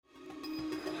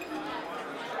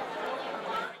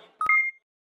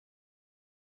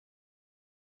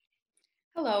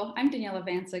Hello, I'm Daniela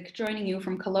Vancic, joining you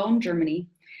from Cologne, Germany.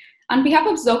 On behalf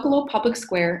of Zocalo Public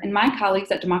Square and my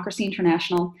colleagues at Democracy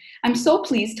International, I'm so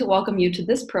pleased to welcome you to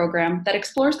this program that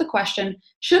explores the question,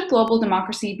 should global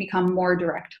democracy become more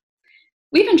direct?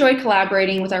 We've enjoyed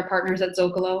collaborating with our partners at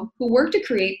Zocalo, who work to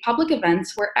create public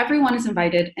events where everyone is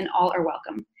invited and all are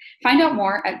welcome. Find out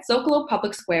more at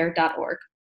zocalopublicsquare.org.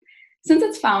 Since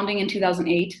its founding in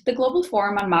 2008, the Global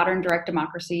Forum on Modern Direct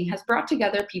Democracy has brought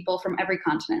together people from every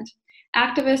continent: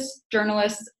 activists,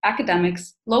 journalists,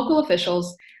 academics, local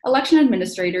officials, election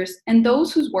administrators, and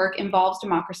those whose work involves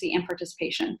democracy and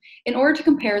participation, in order to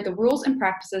compare the rules and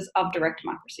practices of direct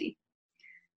democracy.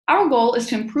 Our goal is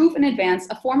to improve and advance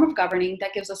a form of governing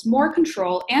that gives us more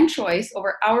control and choice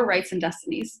over our rights and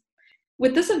destinies.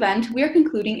 With this event, we are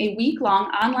concluding a week-long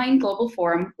online global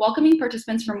forum welcoming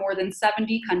participants from more than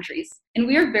 70 countries, and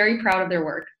we are very proud of their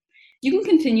work. You can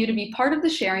continue to be part of the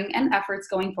sharing and efforts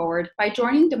going forward by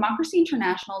joining Democracy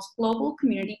International's global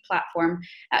community platform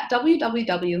at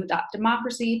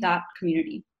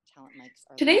www.democracy.community.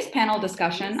 Today's panel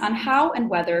discussion on how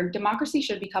and whether democracy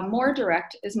should become more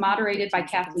direct is moderated by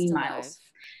Kathleen Miles.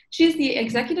 She is the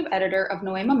executive editor of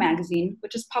Noema magazine,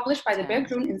 which is published by the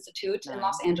Berggruen Institute in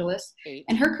Los Angeles,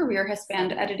 and her career has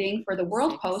spanned editing for the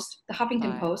World Post, the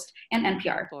Huffington Post, and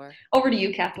NPR. Over to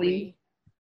you, Kathleen.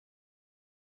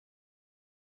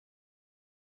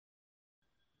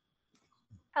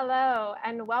 Hello,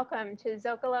 and welcome to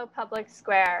Zocalo Public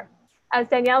Square. As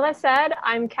Daniela said,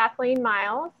 I'm Kathleen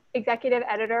Miles, executive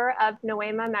editor of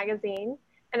Noema magazine,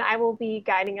 and I will be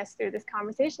guiding us through this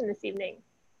conversation this evening.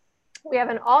 We have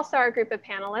an all-star group of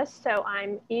panelists, so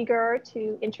I'm eager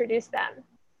to introduce them.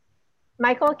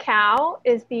 Michael Cao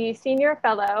is the senior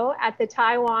fellow at the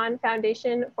Taiwan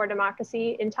Foundation for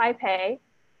Democracy in Taipei.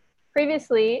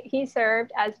 Previously, he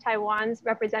served as Taiwan's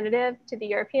representative to the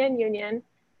European Union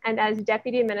and as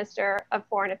Deputy Minister of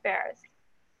Foreign Affairs.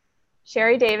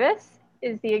 Sherry Davis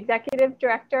is the Executive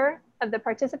Director of the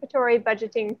Participatory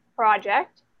Budgeting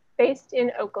Project based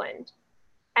in Oakland,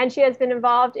 and she has been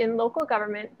involved in local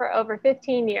government for over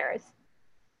 15 years.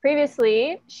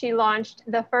 Previously, she launched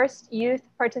the first youth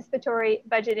participatory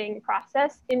budgeting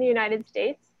process in the United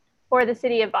States for the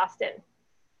city of Boston.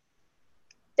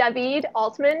 David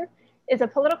Altman is a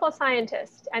political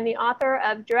scientist and the author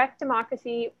of Direct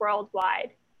Democracy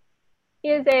Worldwide. He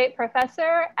is a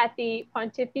professor at the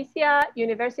Pontificia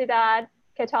Universidad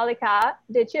Católica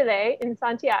de Chile in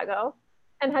Santiago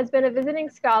and has been a visiting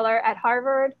scholar at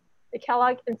Harvard, the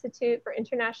Kellogg Institute for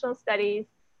International Studies,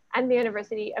 and the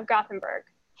University of Gothenburg.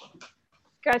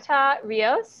 Greta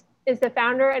Rios is the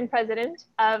founder and president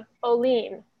of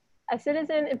OLEAN, a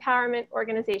citizen empowerment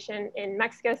organization in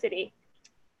Mexico City.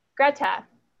 Greta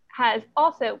has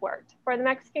also worked for the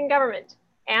Mexican government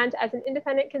and as an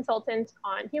independent consultant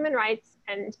on human rights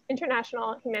and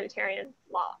international humanitarian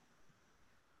law.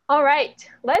 All right,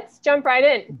 let's jump right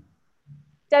in.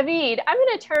 David, I'm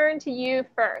going to turn to you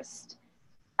first.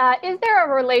 Is there a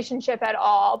relationship at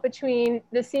all between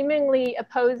the seemingly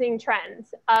opposing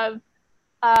trends of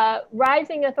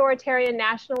rising authoritarian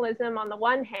nationalism on the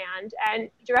one hand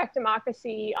and direct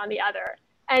democracy on the other?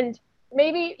 And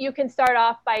maybe you can start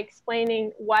off by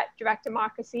explaining what direct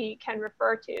democracy can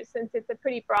refer to, since it's a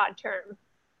pretty broad term.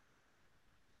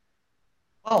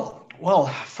 Well,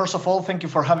 first of all, thank you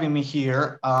for having me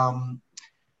here.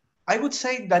 I would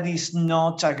say that is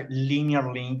not a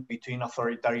linear link between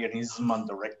authoritarianism and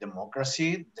direct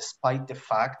democracy, despite the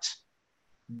fact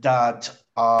that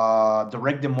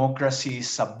direct democracy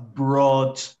is a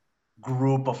broad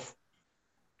group of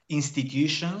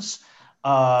institutions,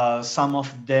 some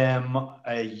of them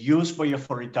used by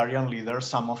authoritarian leaders,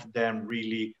 some of them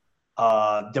really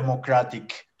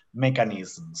democratic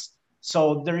mechanisms.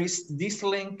 So there is this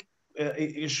link.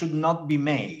 It should not be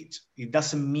made. It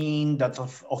doesn't mean that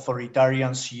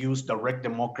authoritarians use direct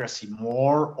democracy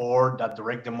more, or that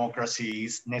direct democracy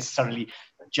is necessarily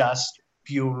just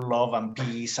pure love and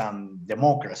peace and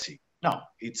democracy. No,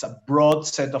 it's a broad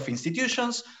set of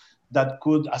institutions that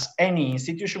could, as any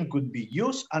institution, could be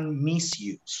used and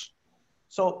misused.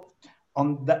 So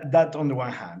on that on the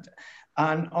one hand.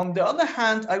 And on the other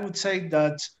hand, I would say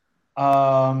that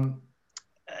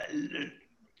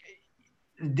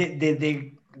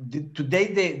today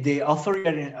the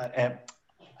authoritarian,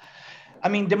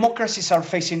 democracies are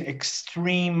facing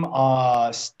extreme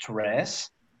stress.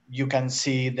 You can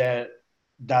see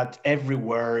that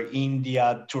everywhere: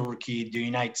 India, Turkey, the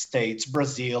United States,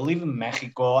 Brazil, even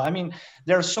Mexico.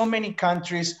 There are so many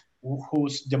countries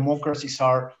whose democracies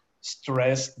are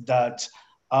stressed that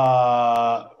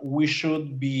we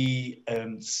should be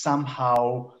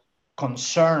somehow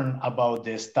concern about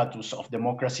the status of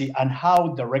democracy and how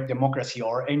direct democracy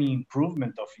or any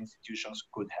improvement of institutions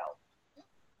could help.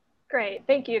 Great,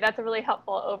 thank you. That's a really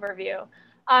helpful overview.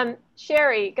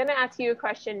 Sherry, going to ask you a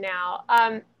question now.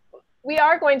 We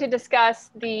are going to discuss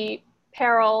the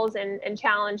perils and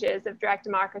challenges of direct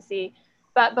democracy.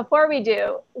 But before we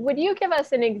do, would you give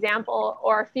us an example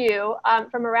or a few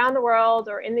from around the world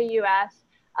or in the US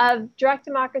of direct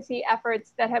democracy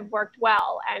efforts that have worked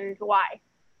well and why?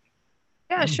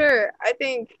 Yeah, sure. I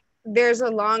think there's a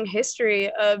long history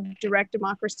of direct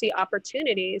democracy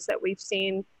opportunities that we've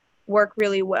seen work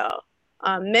really well.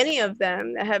 Many of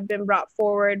them have been brought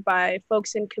forward by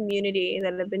folks in community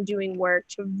that have been doing work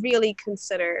to really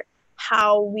consider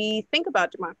how we think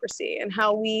about democracy and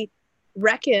how we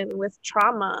reckon with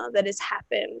trauma that has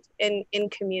happened in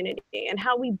community and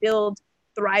how we build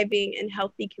thriving and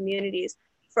healthy communities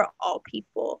for all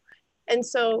people. And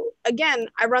so, again,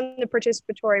 I run the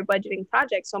Participatory Budgeting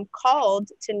Project, so I'm called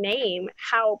to name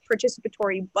how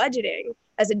participatory budgeting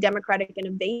as a democratic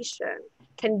innovation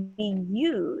can be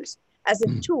used as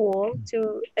a tool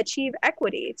to achieve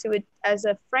equity, as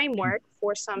a framework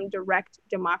for some direct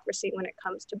democracy when it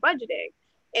comes to budgeting.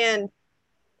 And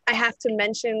I have to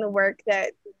mention the work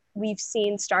that we've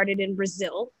seen started in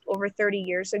Brazil over 30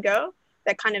 years ago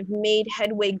that kind of made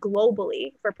headway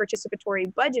globally for participatory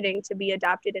budgeting to be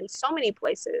adopted in so many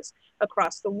places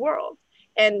across the world.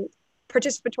 And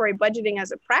participatory budgeting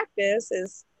as a practice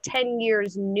is 10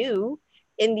 years new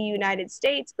in the United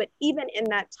States, but even in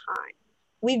that time,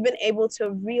 we've been able to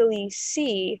really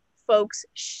see folks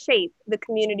shape the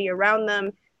community around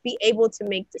them, be able to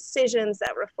make decisions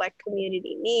that reflect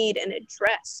community need and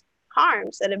address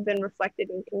harms that have been reflected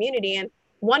in community. And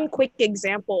one quick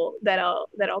example that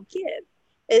I'll give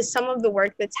is some of the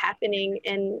work that's happening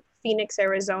in Phoenix,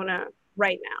 Arizona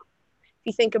right now. If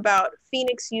you think about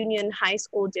Phoenix Union High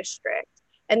School District,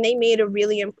 and they made a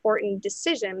really important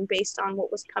decision based on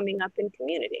what was coming up in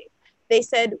community. They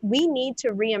said, we need to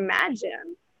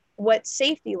reimagine what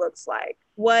safety looks like,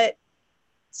 what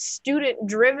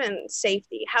student-driven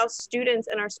safety, how students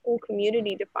in our school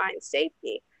community define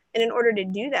safety. And in order to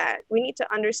do that, we need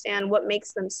to understand what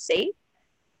makes them safe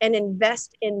and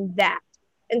invest in that.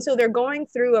 And so they're going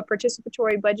through a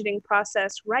participatory budgeting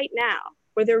process right now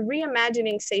where they're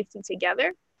reimagining safety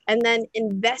together and then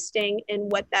investing in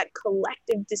what that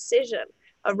collective decision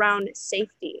around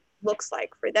safety looks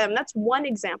like for them. That's one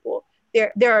example.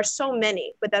 There are so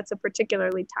many, but that's a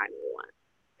particularly timely one.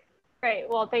 Great,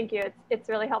 well, thank you. It's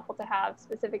really helpful to have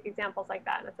specific examples like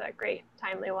that, and it's a great,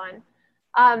 timely one.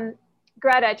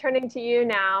 Greta, turning to you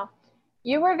now,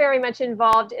 you were very much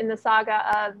involved in the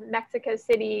saga of Mexico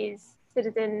City's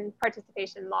citizen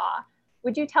participation law.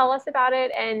 Would you tell us about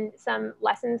it and some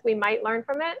lessons we might learn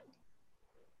from it?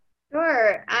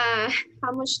 Sure.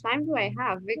 How much time do I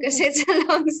have? Because it's a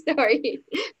long story.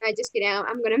 I just kidding.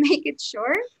 I'm gonna make it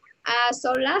short.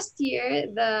 So last year,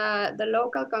 the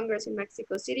local Congress in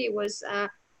Mexico City was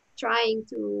trying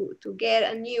to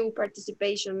get a new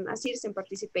citizen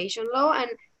participation law.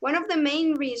 And one of the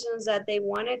main reasons that they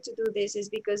wanted to do this is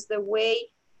because the way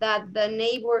that the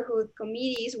neighborhood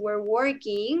committees were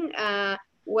working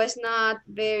was not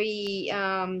very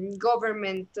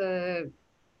government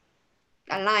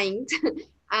aligned.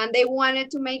 And they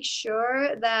wanted to make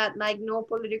sure that like no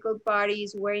political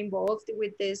parties were involved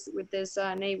with this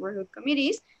neighborhood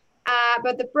committees.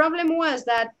 But the problem was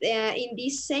that in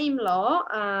this same law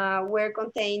were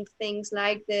contained things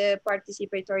like the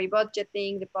participatory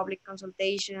budgeting, the public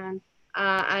consultation,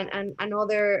 and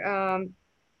other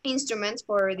instruments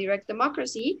for direct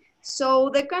democracy. So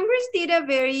the Congress did a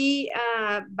very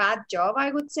bad job,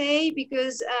 I would say,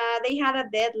 because they had a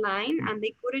deadline and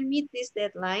they couldn't meet this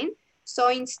deadline. So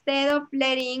instead of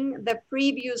letting the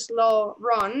previous law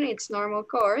run its normal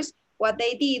course, what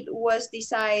they did was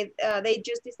they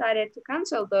just decided to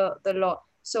cancel the law.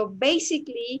 So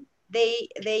basically,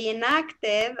 they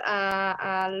enacted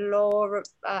a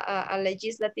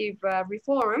legislative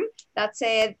reform that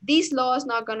said this law is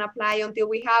not going to apply until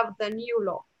we have the new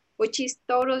law, which is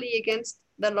totally against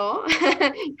the law.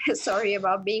 Sorry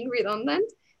about being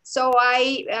redundant. So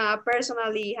I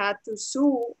personally had to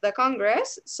sue the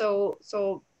Congress so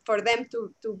for them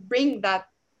to bring that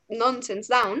nonsense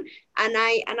down, and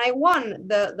I won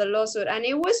the lawsuit. And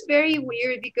it was very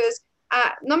weird because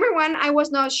number one, I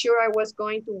was not sure I was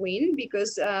going to win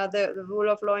because the rule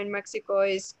of law in Mexico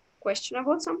is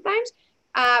questionable sometimes.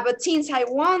 But since I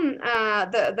won,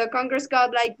 the Congress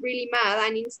got like really mad,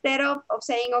 and instead of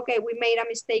saying, okay, we made a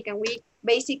mistake and we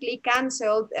basically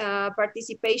canceled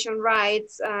participation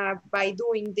rights by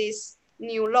doing this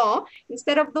new law.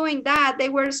 Instead of doing that, they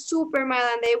were super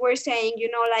mad, and they were saying,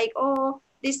 you know, like, oh,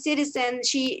 this citizen,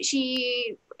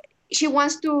 she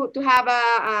wants to have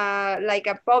like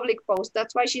a public post.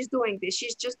 That's why she's doing this.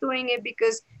 She's just doing it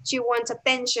because she wants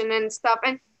attention and stuff.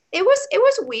 And it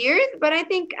was weird, but I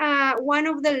think one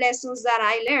of the lessons that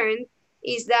I learned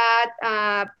is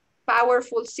that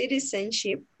powerful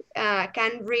citizenship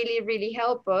can really, really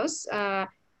help us,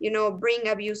 you know, bring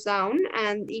abuse down.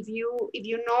 And if you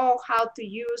know how to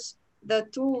use the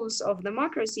tools of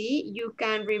democracy, you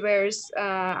can reverse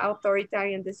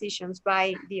authoritarian decisions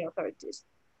by the authorities.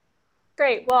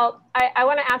 Great. Well, I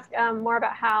want to ask more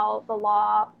about how the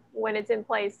law, when it's in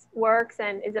place, works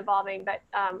and is evolving, but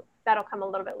that'll come a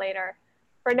little bit later.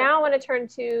 For now, I want to turn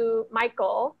to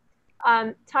Michael.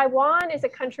 Taiwan is a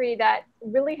country that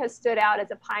really has stood out as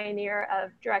a pioneer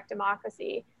of direct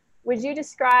democracy. Would you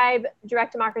describe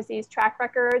direct democracy's track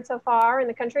record so far in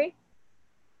the country?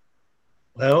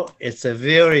 Well, it's a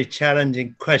very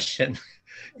challenging question.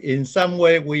 In some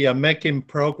way, we are making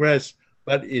progress,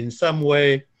 but in some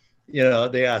way, you know,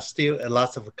 there are still a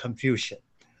lot of confusion.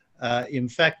 In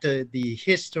fact, the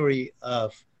history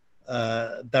of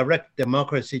direct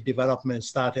democracy development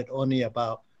started only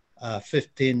about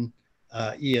 15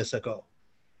 years ago.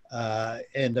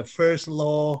 And the first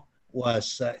law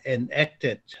was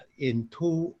enacted in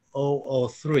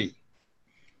 2003.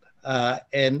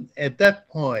 And at that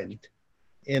point,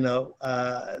 you know,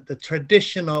 the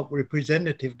traditional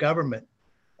representative government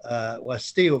was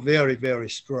still very, very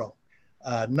strong.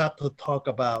 Not to talk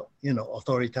about, you know,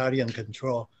 authoritarian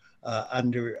control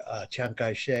under Chiang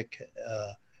Kai-shek,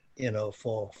 you know,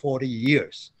 for 40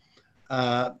 years.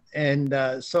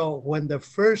 So when the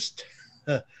first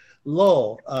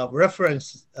law,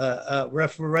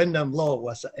 referendum law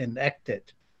was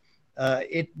enacted,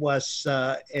 it was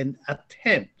an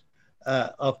attempt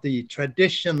of the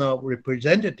traditional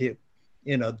representative,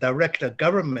 you know, direct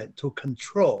government to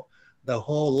control the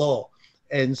whole law.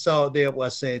 And so there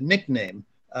was a nickname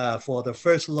for the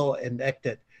first law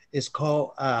enacted. It's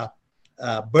called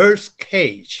bird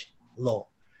cage law,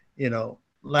 you know,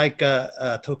 like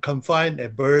to confine a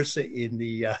bird in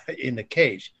the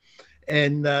cage.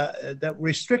 And that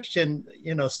restriction,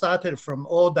 you know, started from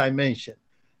all dimensions.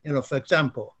 You know, for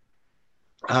example,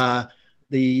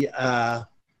 the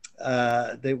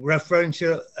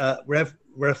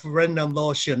referendum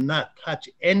law should not touch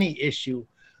any issue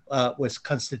with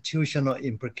constitutional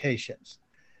implications.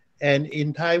 And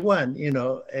in Taiwan, you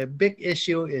know, a big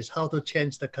issue is how to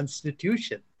change the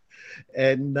constitution.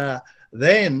 And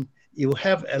then you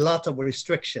have a lot of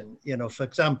restriction, you know, for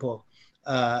example,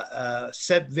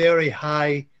 set very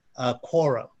high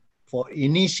quorum for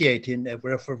initiating a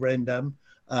referendum,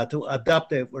 to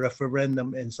adopt a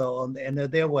referendum and so on. And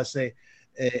there was a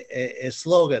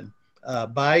slogan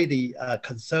by the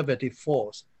conservative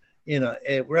force, you know,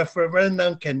 a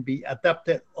referendum can be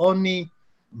adopted only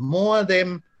more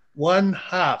than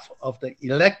 1/2 of the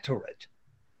electorate,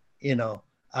 you know,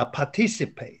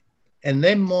 participate, and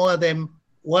then more than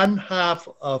 1/2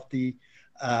 of the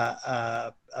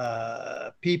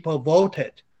people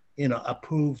voted, you know,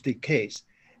 approve the case.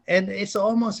 And it's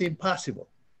almost impossible.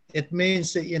 It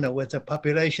means that, you know, with a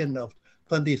population of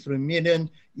 23 million,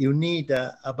 you need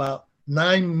about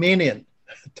 9 million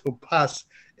to pass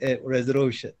a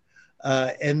resolution.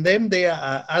 And then there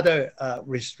are other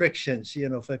restrictions, you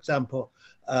know, for example,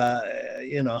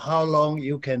 you know, how long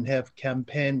you can have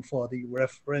campaign for the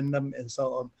referendum and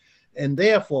so on. And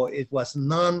therefore, it was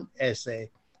known as a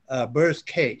bird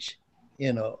cage,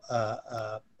 you know,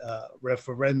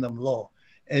 referendum law.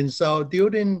 And so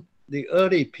during the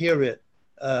early period,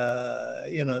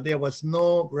 you know, there was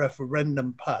no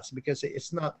referendum passed because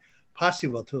it's not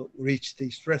possible to reach the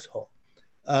threshold.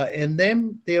 And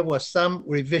then there was some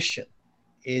revision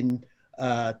in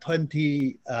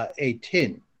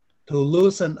 2018 to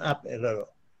loosen up a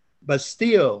little. But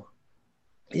still,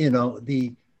 you know,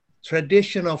 the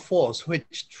traditional force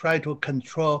which try to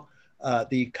control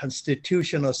the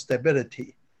constitutional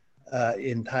stability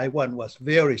in Taiwan was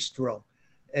very strong.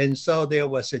 And so there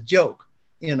was a joke,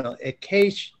 you know, a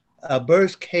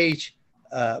bird cage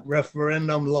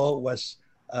referendum law was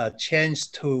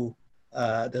changed to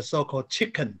the so-called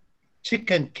chicken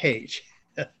cage.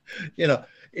 You know,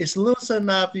 it's loosened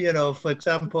up, you know, for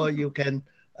example, you can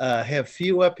have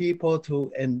fewer people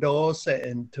to endorse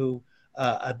and to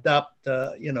adopt,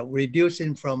 you know,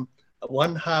 reducing from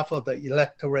 1/2 of the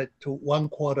electorate to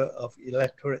 1/4 of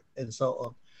electorate and so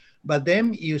on. But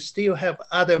then you still have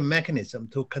other mechanisms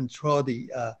to control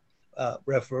the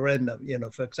referendum. You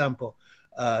know, for example,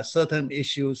 certain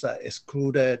issues are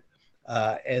excluded,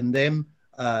 and then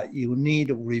you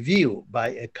need review by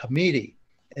a committee.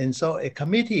 And so a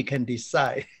committee can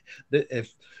decide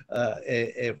if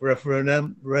a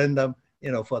referendum,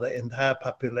 for the entire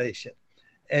population.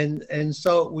 And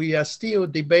so we are still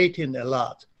debating a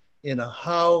lot,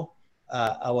 how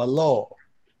our law,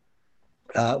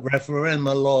 referendum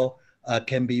law,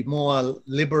 can be more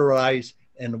liberalized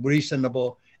and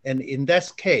reasonable. And in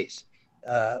that case,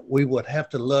 we would have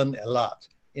to learn a lot,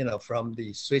 from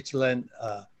the Switzerland,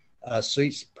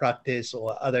 Swiss practice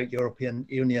or other European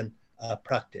Union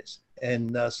practice.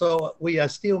 And so we are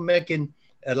still making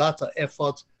a lot of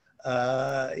efforts.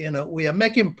 We are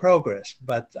making progress,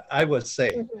 but I would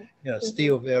say,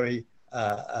 still very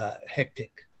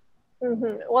hectic.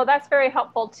 Well, that's very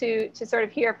helpful to sort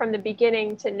of hear from the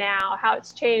beginning to now how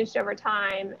it's changed over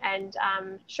time. And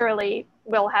surely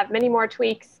we'll have many more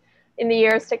tweaks in the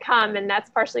years to come. And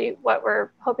that's partially what we're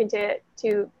hoping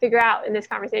to figure out in this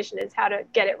conversation, is how to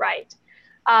get it right.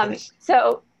 Yes.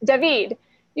 So David,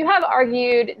 you have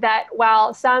argued that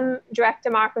while some direct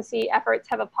democracy efforts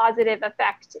have a positive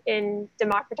effect in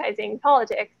democratizing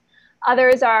politics,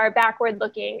 others are backward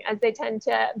looking, as they tend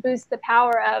to boost the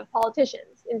power of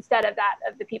politicians instead of that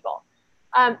of the people.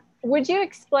 Would you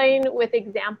explain with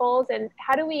examples, and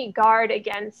how do we guard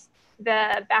against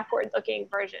the backward looking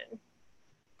version?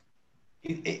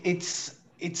 It's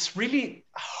really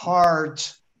hard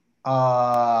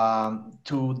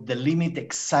to delimit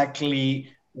exactly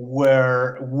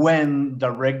when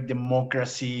direct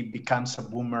democracy becomes a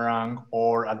boomerang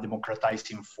or a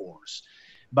democratizing force.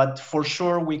 But for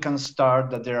sure, we can start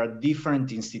that there are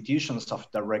different institutions of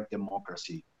direct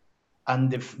democracy.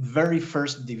 And the very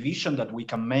first division that we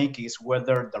can make is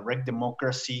whether direct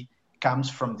democracy comes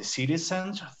from the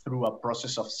citizens through a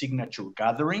process of signature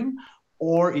gathering,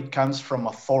 or it comes from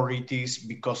authorities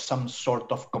because some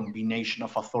sort of combination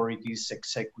of authorities,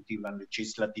 executive and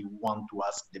legislative, want to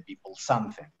ask the people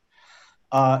something.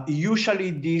 Usually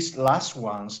these last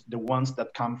ones, the ones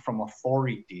that come from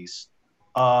authorities,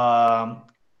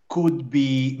 could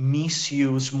be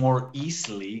misused more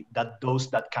easily than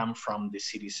those that come from the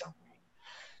citizenry.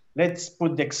 Let's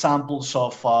put the examples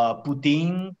of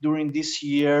Putin during this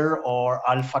year, or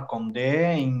Alpha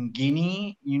Condé in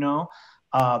Guinea,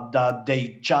 that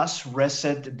they just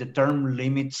reset the term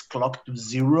limits clock to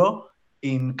 0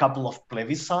 in a couple of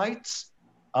plebiscites.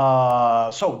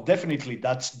 So definitely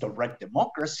that's direct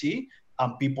democracy,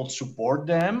 and people support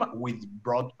them with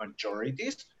broad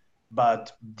majorities,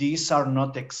 but these are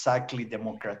not exactly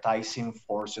democratizing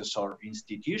forces or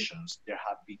institutions. There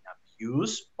have been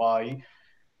abused by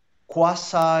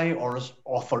quasi or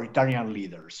authoritarian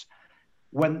leaders.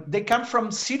 When they come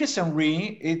from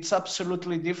citizenry, it's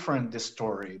absolutely different, the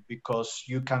story, because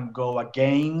you can go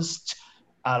against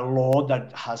a law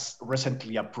that has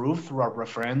recently approved through our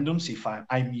referendums. If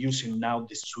I'm using now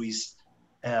the Swiss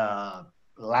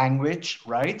language,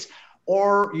 right?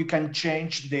 Or you can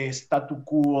change the statu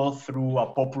quo through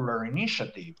a popular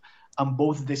initiative. And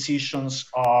both decisions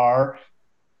are,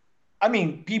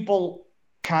 people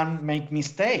can make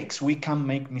mistakes. We can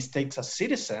make mistakes as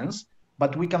citizens,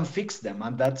 but we can fix them.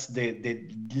 And that's the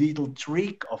little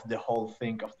trick of the whole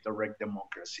thing of direct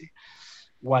democracy.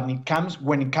 When it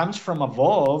comes from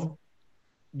above,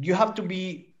 you have to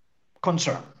be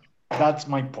concerned. That's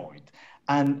my point.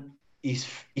 And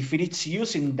if it is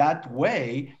used in that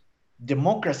way,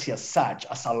 democracy as such,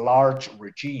 as a large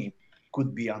regime,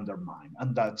 could be undermined.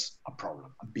 And that's a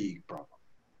problem, a big problem.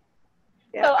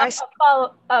 Yeah,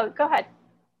 go ahead.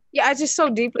 Yeah, I just so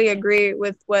deeply agree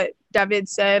with what David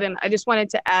said. And I just wanted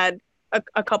to add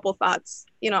a couple thoughts,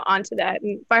 onto that.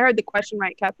 And if I heard the question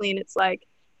right, Kathleen, it's like,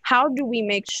 how do we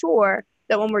make sure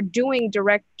that when we're doing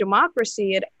direct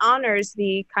democracy, it honors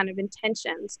the kind of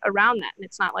intentions around that, and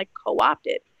it's not like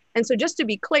co-opted? And so just to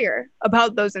be clear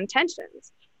about those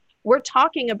intentions, we're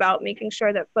talking about making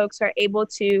sure that folks are able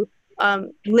to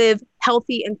live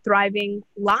healthy and thriving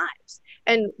lives.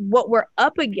 And what we're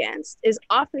up against is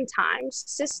oftentimes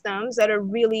systems that are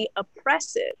really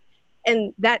oppressive.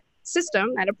 And that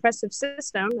system, that oppressive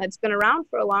system that's been around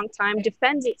for a long time,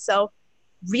 defends itself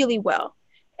really well.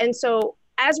 And so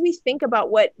as we think about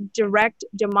what direct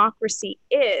democracy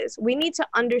is, we need to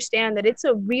understand that it's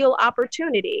a real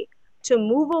opportunity to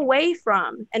move away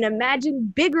from and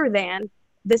imagine bigger than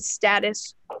the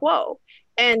status quo.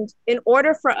 And in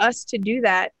order for us to do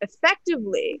that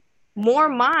effectively, more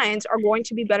minds are going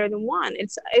to be better than one.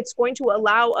 It's going to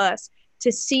allow us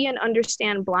to see and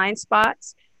understand blind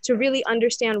spots, to really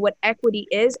understand what equity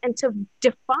is, and to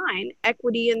define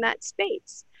equity in that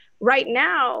space. Right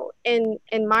now, in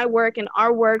my work and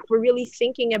our work, we're really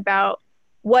thinking about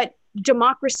what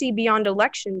democracy beyond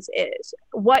elections is,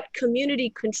 what community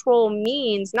control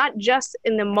means, not just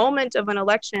in the moment of an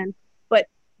election, but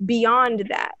beyond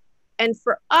that. And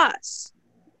for us,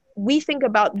 we think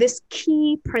about this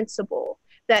key principle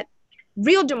that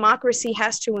real democracy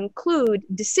has to include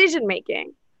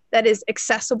decision-making that is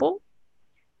accessible,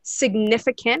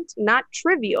 significant, not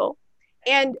trivial,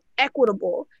 and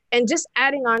equitable. And just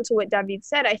adding on to what David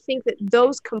said, I think that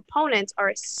those components are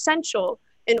essential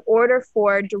in order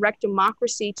for direct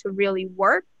democracy to really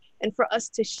work and for us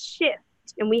to shift.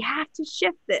 And we have to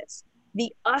shift this,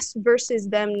 the us versus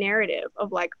them narrative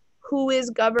of like, who is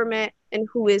government and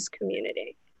who is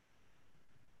community.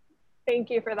 Thank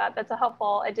you for that. That's a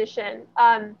helpful addition.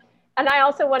 And I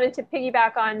also wanted to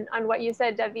piggyback on what you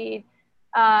said, David,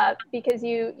 because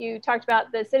you talked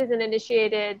about the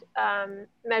citizen-initiated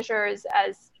measures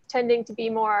as tending to be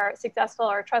more successful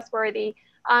or trustworthy.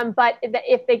 But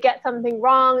if they get something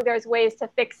wrong, there's ways to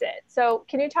fix it. So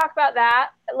can you talk about that?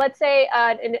 Let's say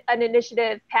an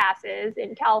initiative passes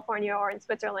in California or in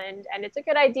Switzerland, and it's a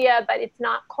good idea, but it's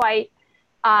not quite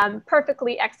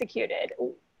perfectly executed.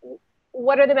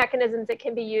 What are the mechanisms that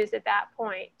can be used at that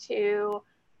point to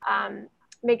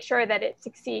make sure that it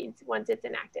succeeds once it's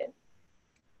enacted?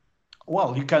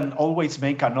 Well, you can always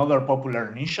make another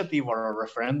popular initiative or a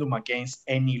referendum against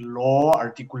any law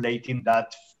articulating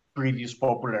that previous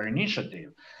popular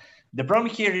initiative. The problem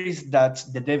here is that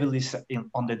the devil is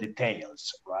on the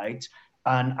details, right?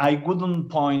 And I wouldn't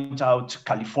point out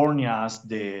California as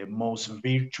the most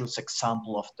virtuous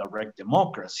example of direct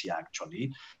democracy,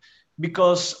 actually,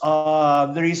 because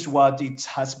there is what it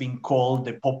has been called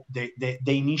the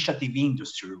initiative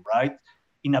industry, right?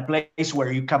 In a place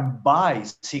where you can buy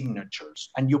signatures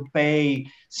and you pay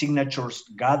signatures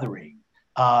the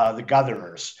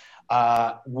gatherers,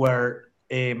 where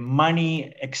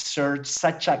money exerts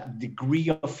such a degree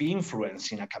of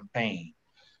influence in a campaign.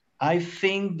 I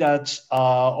think that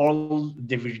all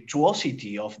the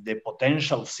virtuosity of the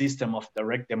potential system of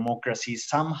direct democracy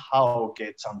somehow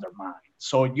gets undermined.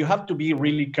 So you have to be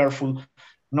really careful,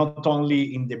 not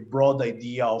only in the broad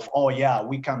idea of, oh yeah,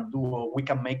 we can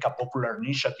make a popular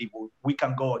initiative, we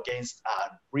can go against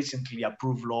a recently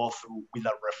approved law with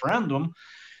a referendum,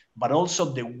 but also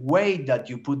the way that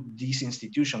you put this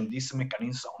institution, this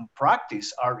mechanism on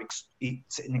practice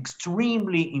it's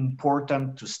extremely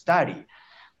important to study.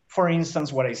 For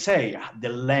instance, what I say, the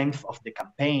length of the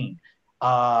campaign,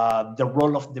 the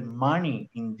role of the money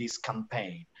in this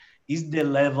campaign, is the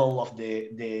level of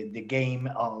the game,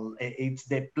 it's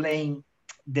the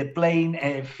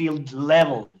playing field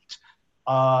leveled.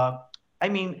 I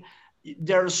mean,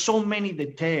 there are so many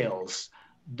details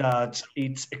that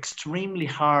it's extremely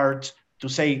hard to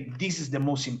say this is the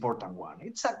most important one.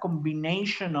 It's a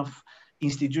combination of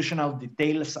institutional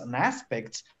details and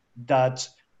aspects that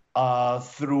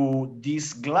through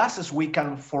these glasses, we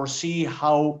can foresee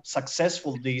how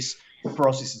successful this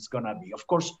process is going to be. Of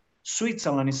course,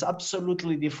 Switzerland is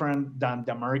absolutely different than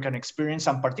the American experience,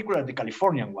 and particularly the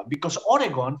Californian one, because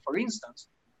Oregon, for instance,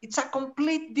 it's a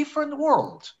complete different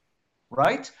world,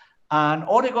 right? And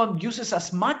Oregon uses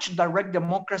as much direct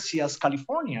democracy as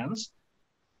Californians,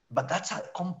 but that's a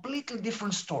completely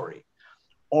different story.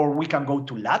 Or we can go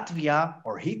to Latvia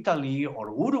or Italy or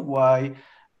Uruguay.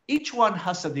 Each one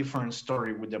has a different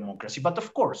story with democracy. But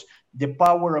of course, the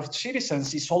power of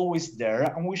citizens is always there,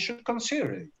 and we should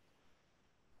consider it.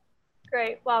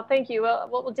 Great. Well, thank you.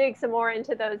 We'll dig some more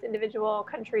into those individual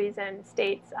countries and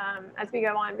states as we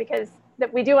go on, because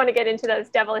we do want to get into those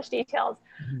devilish details.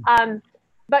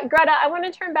 But Greta, I want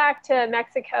to turn back to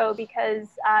Mexico, because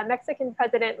Mexican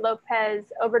President Lopez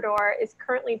Obrador is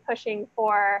currently pushing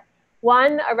for,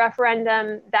 one, a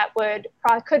referendum that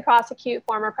could prosecute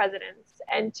former presidents,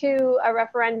 and two, a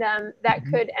referendum that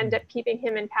could end up keeping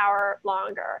him in power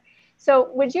longer.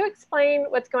 So would you explain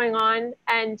what's going on,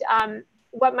 and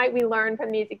what might we learn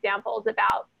from these examples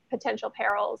about potential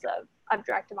perils of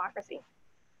direct democracy?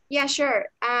 Yeah, sure.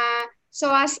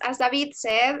 So as David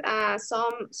said,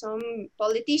 some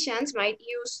politicians might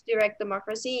use direct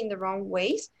democracy in the wrong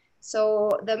ways. So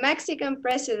the Mexican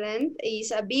president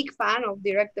is a big fan of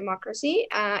direct democracy.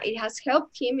 It has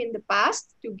helped him in the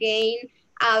past to gain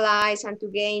allies and to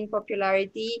gain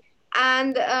popularity.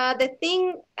 And the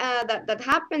thing that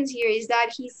happens here is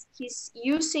that he's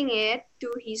using it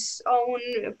to his own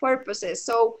purposes.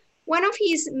 So one of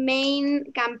his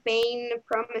main campaign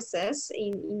promises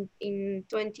in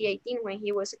 2018, when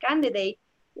he was a candidate,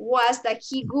 was that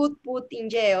he would put in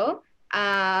jail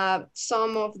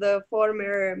some of the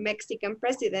former Mexican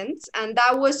presidents. And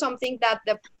that was something that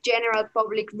the general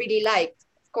public really liked,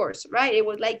 of course, right? It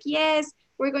was like, yes,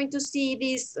 we're going to see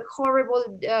this horrible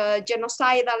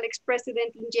genocidal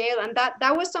ex-president in jail. And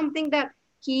that was something that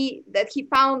he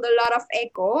found a lot of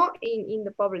echo in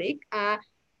the public.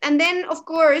 And then, of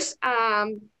course,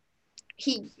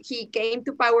 he came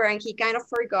to power and he kind of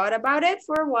forgot about it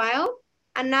for a while.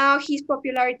 And now his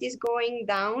popularity is going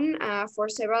down for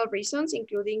several reasons,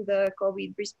 including the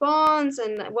COVID response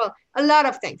and, well, a lot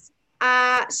of things.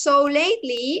 So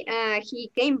lately,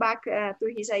 he came back to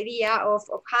his idea of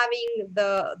having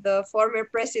the former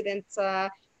presidents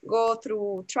go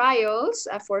through trials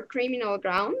for criminal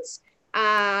grounds.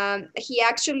 He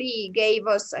actually gave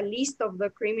us a list of the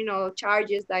criminal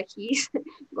charges that he's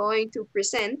going to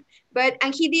present,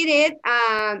 and he did it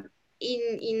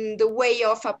in the way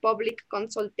of a public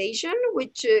consultation,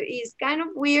 which is kind of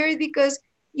weird because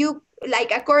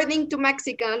according to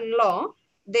Mexican law,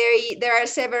 there are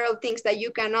several things that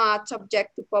you cannot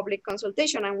subject to public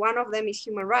consultation, and one of them is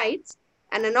human rights,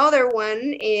 and another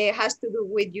one has to do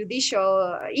with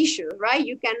judicial issues, right?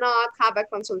 You cannot have a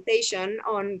consultation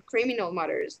on criminal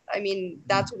matters. I mean,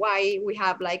 that's why we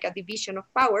have like a division of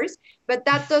powers, but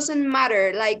that doesn't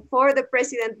matter. Like for the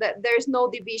president, that there's no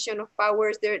division of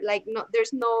powers.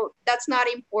 That's not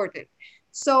important.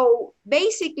 So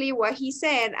basically what he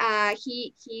said,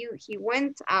 he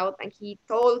went out and he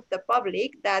told the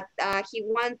public that he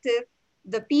wanted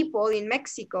the people in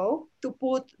Mexico to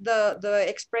put the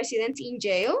ex-president in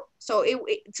jail. So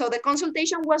so the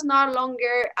consultation was no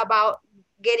longer about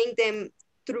getting them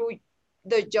through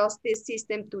the justice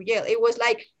system to jail. It was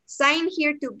like, sign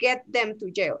here to get them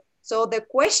to jail. So the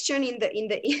question in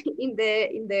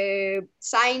the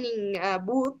signing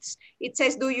booths, it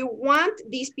says, do you want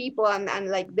these people and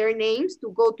like their names to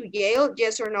go to jail?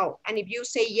 Yes or no? And if you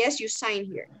say yes, you sign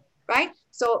here, right?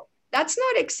 So that's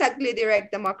not exactly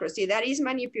direct democracy. That is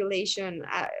manipulation.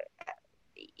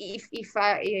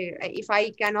 If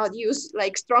I cannot use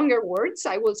like stronger words,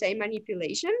 I will say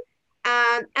manipulation.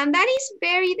 And that is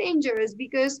very dangerous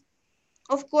because,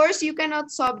 of course, you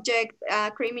cannot subject a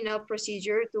criminal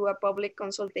procedure to a public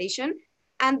consultation,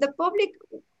 and the public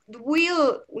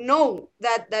will know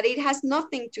that it has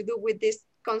nothing to do with this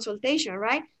consultation,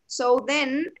 right? So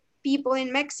then people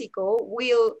in Mexico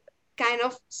will kind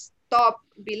of stop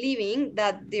believing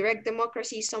that direct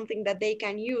democracy is something that they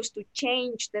can use to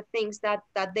change the things that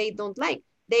they don't like.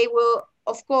 They will,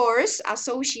 of course,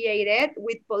 associate it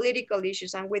with political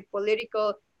issues and with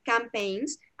political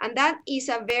campaigns, and that is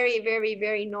a very, very,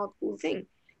 very not cool thing.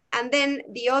 And then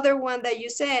the other one that you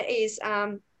said is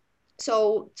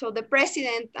so the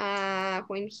president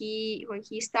when he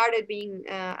started being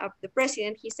the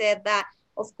president, he said that,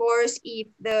 of course, if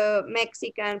the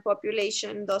Mexican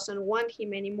population doesn't want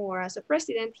him anymore as a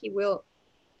president, he will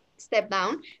step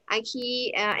down. And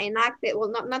he enacted,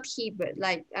 well, not he, but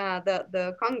like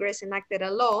the Congress enacted a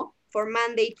law for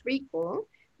mandate recall,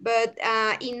 but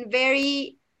in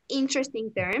very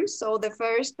interesting terms. So the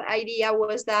first idea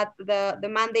was that the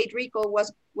mandate recall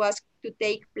was to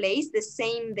take place the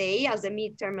same day as the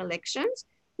midterm elections,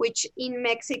 which in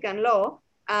Mexican law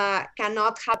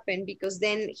cannot happen, because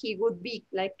then he would be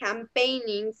like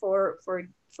campaigning for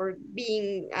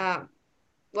being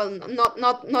well,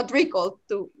 not recalled,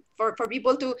 for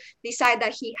people to decide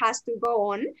that he has to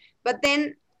go on. But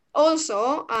then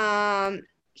also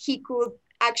he could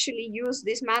actually use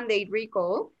this mandate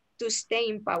recall to stay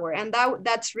in power, and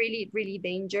that's really, really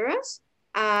dangerous.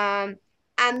 And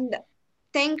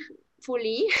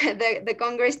thankfully, the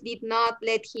Congress did not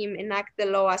let him enact the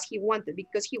law as he wanted,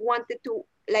 because he wanted to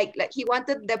he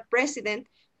wanted the president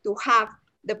to have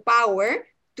the power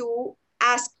to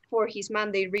ask for his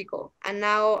mandate recall, and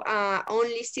now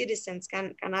only citizens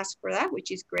can ask for that,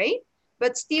 which is great.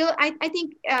 But still, I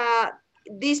think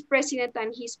this president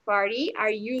and his party are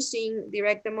using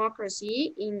direct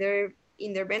democracy in their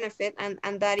benefit,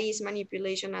 and that is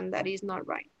manipulation, and that is not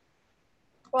right.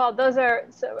 Well, those are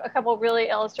a couple really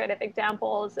illustrative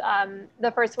examples.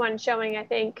 The first one showing, I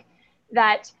think,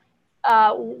 that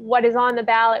what is on the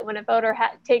ballot when a voter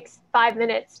takes 5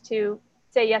 minutes to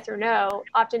say yes or no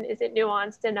often isn't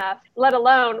nuanced enough, let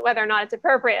alone whether or not it's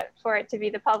appropriate for it to be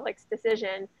the public's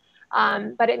decision.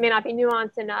 But it may not be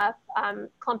nuanced enough,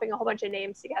 clumping a whole bunch of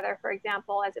names together, for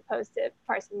example, as opposed to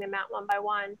parsing them out one by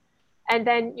one. And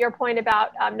then your point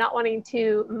about not wanting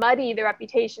to muddy the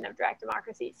reputation of direct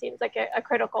democracy seems like a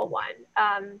critical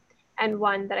one, and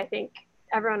one that I think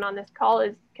everyone on this call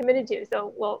is committed to.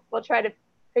 So we'll try to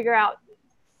figure out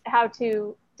how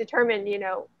to determine,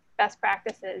 best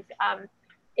practices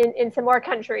in some more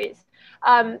countries.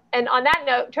 And on that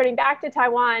note, turning back to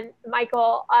Taiwan,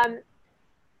 Michael,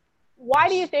 why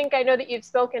do you think, I know that you've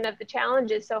spoken of the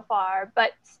challenges so far,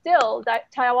 but still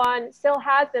that Taiwan still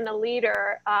has been a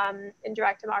leader in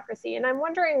direct democracy. And I'm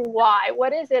wondering why.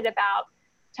 What is it about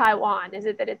Taiwan? Is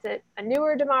it that it's a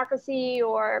newer democracy,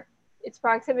 or its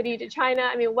proximity to China?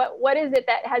 I mean, what is it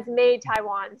that has made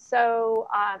Taiwan so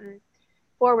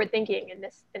forward thinking in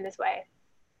this way?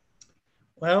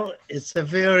 Well, it's a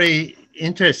very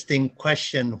interesting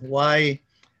question why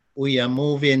we are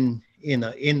moving in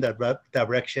the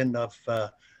direction of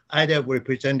either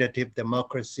representative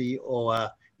democracy or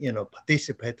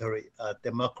participatory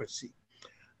democracy.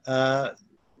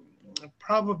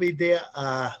 Probably there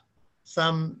are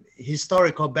some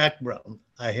historical background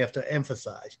I have to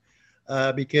emphasize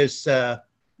because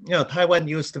Taiwan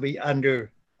used to be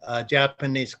under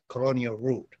Japanese colonial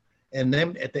rule, and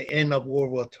then at the end of World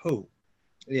War II,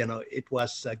 it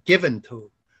was given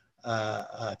to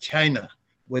China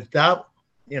without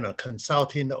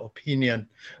consulting the opinion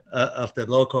of the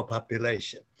local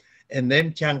population. And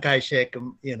then Chiang Kai-shek,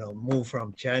 moved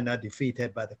from China,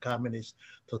 defeated by the communists,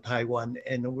 to Taiwan,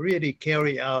 and really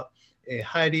carry out a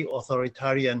highly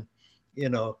authoritarian,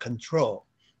 control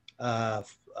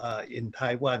in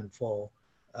Taiwan for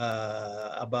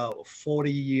about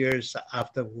 40 years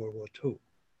after World War II.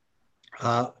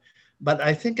 But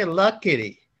I think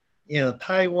luckily,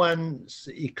 Taiwan's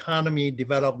economy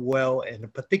developed well,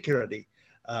 and particularly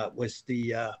with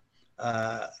the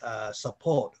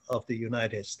support of the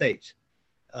United States.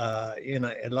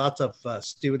 A lot of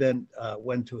students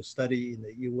went to study in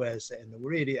the US and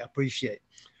really appreciate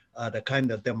the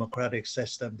kind of democratic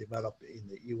system developed in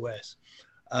the US.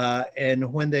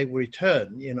 And when they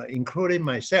return, including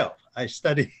myself, I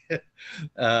studied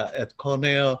at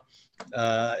Cornell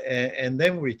and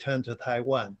then returned to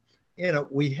Taiwan.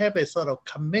 We have a sort of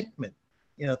commitment.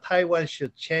 Taiwan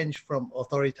should change from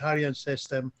authoritarian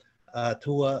system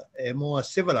to a more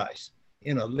civilized,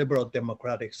 liberal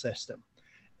democratic system.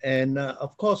 And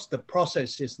of course, the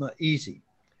process is not easy.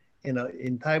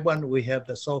 In Taiwan, we have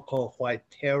the so-called white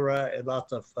terror. A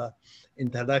lot of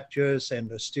intellectuals and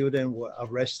the students were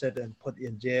arrested and put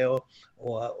in jail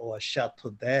or shot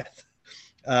to death.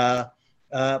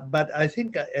 But I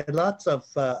think a lot of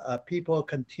people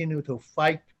continue to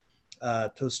fight,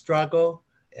 to struggle,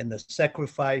 and to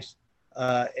sacrifice.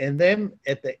 And then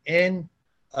at the end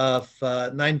of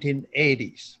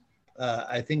 1980s,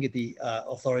 I think the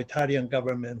authoritarian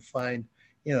government find,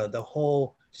 the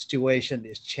whole situation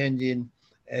is changing.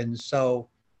 And so,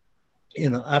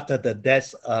 after the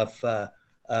death of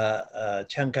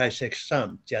Chiang Kai-shek's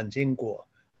son, Jiang Jingguo,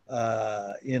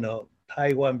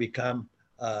 Taiwan become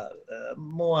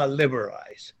more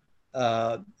liberalized.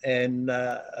 And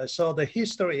so the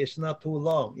history is not too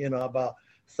long, about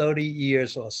 30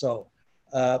 years or so.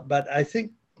 But I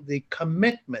think the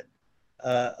commitment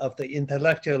of the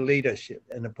intellectual leadership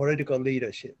and the political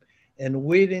leadership, and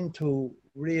willing to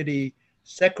really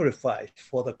sacrifice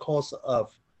for the cause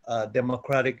of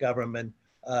democratic government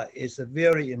is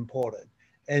very important.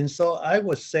 And so I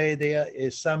would say there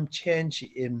is some change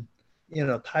in,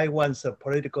 Taiwan's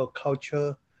political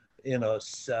culture,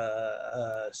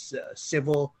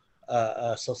 civil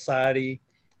society,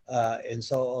 and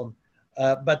so on.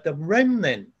 But the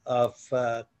remnant of,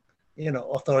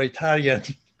 authoritarian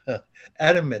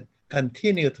element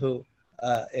continue to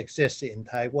exist in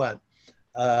Taiwan.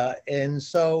 And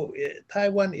so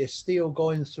Taiwan is still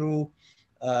going through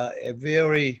a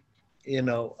very,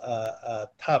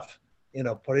 tough,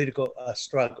 political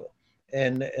struggle.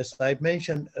 And as I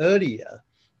mentioned earlier,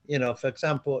 for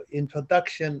example,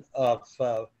 introduction of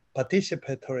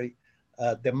participatory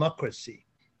democracy,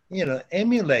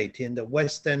 emulating the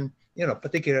Western,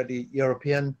 particularly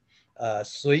European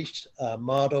Swiss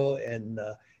model and,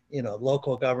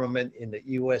 local government in the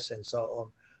US and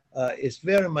so on, is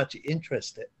very much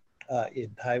interested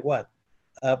in Taiwan.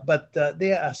 But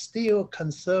there are still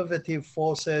conservative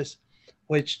forces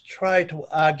which try to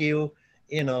argue,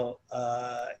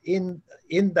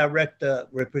 indirect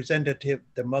representative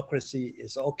democracy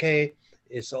is okay,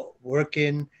 it's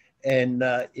working, and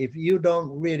if you don't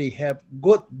really have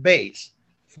good base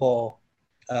for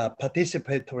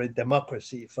participatory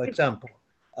democracy, for example,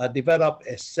 develop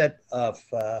a set of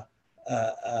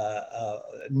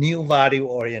new value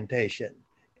orientation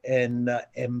and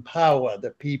empower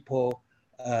the people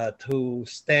to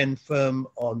stand firm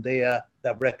on their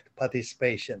direct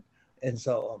participation and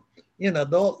so on.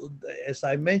 Though, as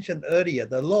I mentioned earlier,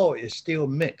 the law is still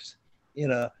mixed.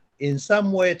 In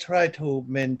some way try to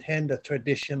maintain the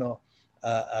traditional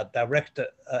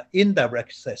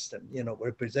indirect system,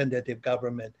 representative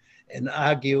government, and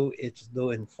argue it's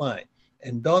doing fine.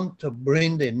 And don't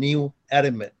bring the new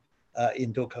element,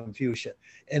 into confusion.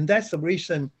 And that's the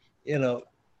reason,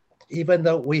 even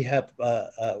though we have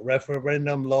a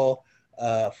referendum law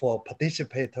for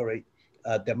participatory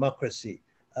democracy,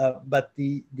 but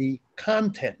the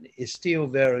content is still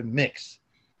very mixed.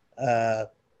 For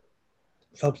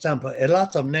example, a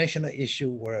lot of national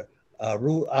issues were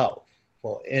ruled out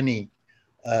for any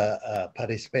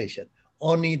participation,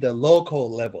 only the local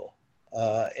level.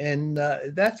 And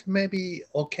that's maybe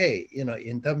okay,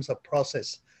 in terms of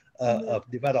process of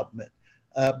development.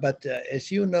 But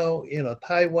as you know,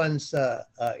 Taiwan's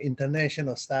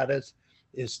international status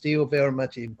is still very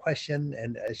much in question.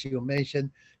 And as you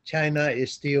mentioned, China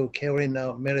is still carrying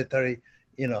out military,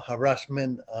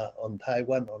 harassment on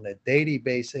Taiwan on a daily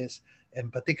basis,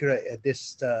 and particularly at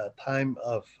this time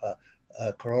of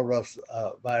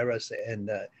coronavirus and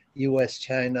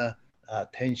U.S.-China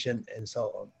tension and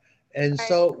so on. And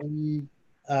so we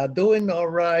are doing all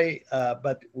right,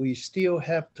 but we still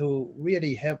have to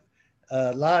really have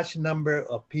a large number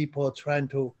of people trying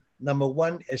to, number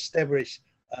one, establish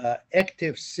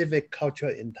active civic culture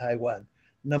in Taiwan.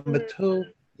 Number two,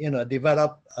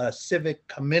 develop a civic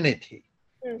community,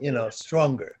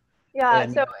 stronger. Yeah.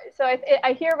 And so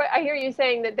I hear you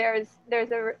saying that there's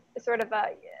a sort of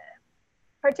a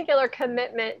particular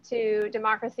commitment to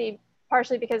democracy,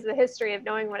 partially because of the history of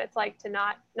knowing what it's like to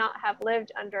not have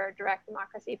lived under direct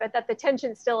democracy, but that the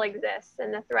tension still exists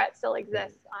and the threat still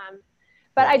exists.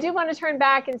 But I do want to turn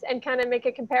back and kind of make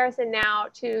a comparison now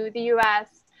to the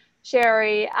U.S.,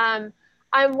 Sherry. I'm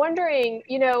wondering,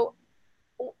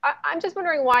 I'm just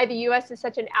wondering why the U.S. is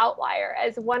such an outlier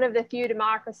as one of the few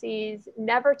democracies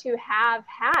never to have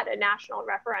had a national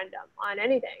referendum on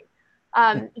anything.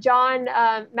 John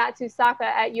Matsusaka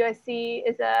at USC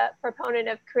is a proponent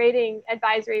of creating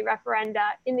advisory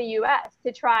referenda in the U.S.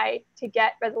 to try to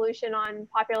get resolution on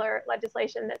popular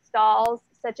legislation that stalls,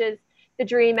 such as the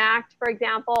DREAM Act, for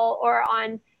example, or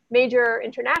on major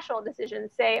international decisions,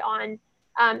 say on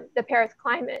the Paris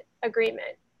Climate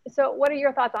Agreement. So what are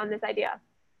your thoughts on this idea?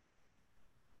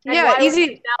 And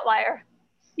easy an outlier.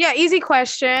 Yeah, easy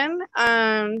question.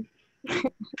 Well,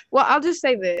 I'll just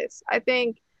say this. I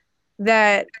think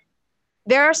that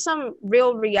there are some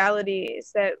real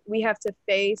realities that we have to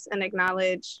face and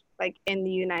acknowledge, like in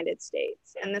the United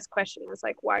States. And this question is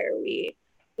like, why are we,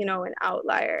 an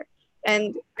outlier?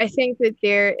 And I think that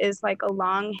there is like a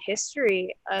long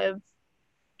history of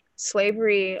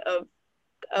slavery, of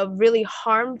really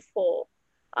harmful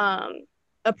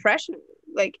oppression,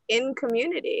 like in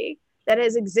community, that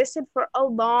has existed for a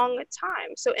long time.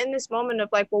 So in this moment of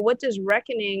like, well, what does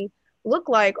reckoning look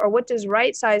like, or what does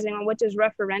right sizing, or what does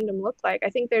referendum look like? I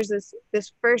think there's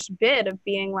this first bit of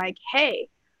being like, hey,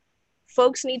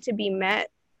 folks need to be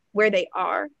met where they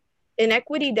are.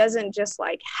 Inequity doesn't just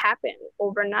like happen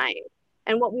overnight.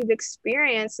 And what we've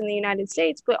experienced in the United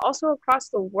States, but also across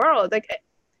the world, like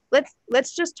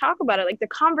let's just talk about it. Like the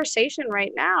conversation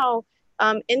right now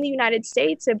in the United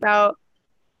States about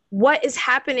what is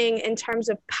happening in terms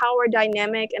of power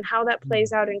dynamic and how that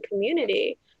plays out in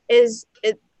community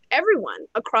everyone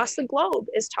across the globe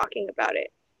is talking about it.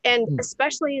 And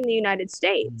especially in the United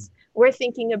States, we're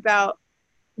thinking about,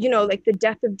 like the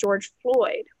death of George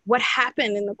Floyd, what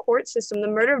happened in the court system, the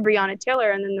murder of Breonna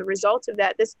Taylor, and then the result of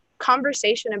that, this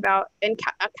conversation about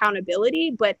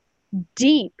accountability, but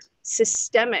deep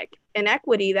systemic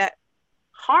inequity that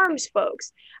harms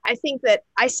folks. I think that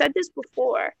I said this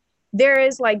before, there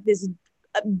is like this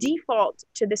default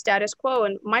to the status quo.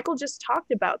 And Michael just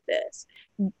talked about this,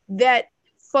 that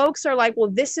folks are like, well,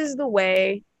 this is the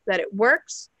way that it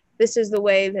works. This is the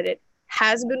way that it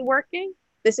has been working.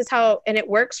 This is how, and it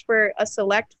works for a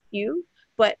select few,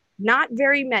 but not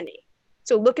very many.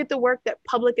 So look at the work that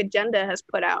Public Agenda has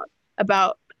put out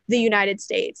about the United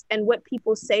States and what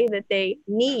people say that they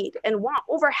need and want.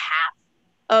 Over half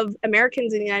of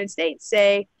Americans in the United States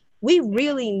say, we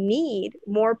really need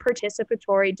more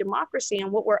participatory democracy.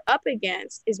 And what we're up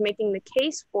against is making the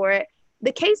case for it.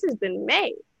 The case has been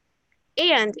made.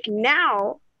 And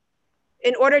now,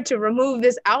 in order to remove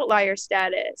this outlier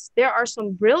status, there are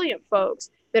some brilliant folks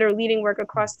that are leading work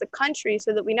across the country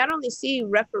so that we not only see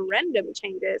referendum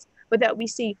changes, but that we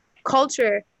see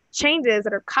culture changes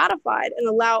that are codified and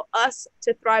allow us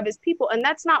to thrive as people. And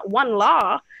that's not one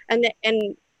law. And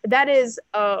that is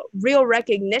a real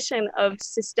recognition of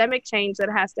systemic change that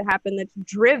has to happen, that's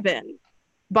driven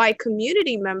by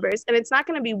community members. And it's not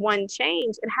going to be one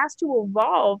change. It has to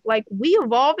evolve like we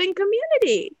evolve in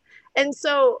community. And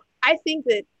so I think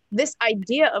that this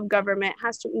idea of government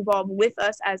has to evolve with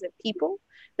us as a people.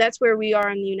 That's where we are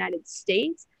in the United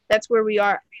States. That's where we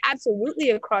are absolutely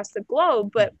across the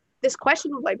globe. But this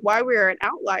question of like why we're an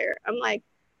outlier, I'm like,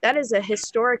 that is a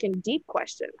historic and deep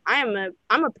question. I'm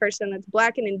a person that's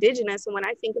Black and Indigenous, and when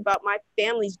I think about my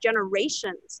family's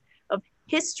generations of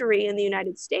history in the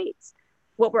United States,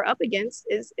 what we're up against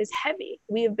is heavy.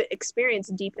 We have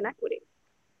experienced deep inequity.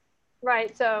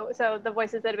 Right. So the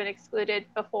voices that have been excluded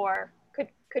before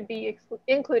could be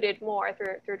included more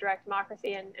through direct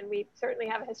democracy, and we certainly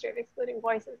have a history of excluding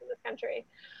voices in this country.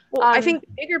 Well, I think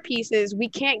the bigger piece is we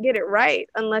can't get it right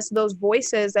unless those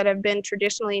voices that have been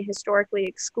traditionally and historically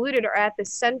excluded are at the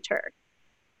center.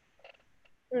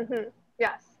 Mm-hmm.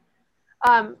 Yes.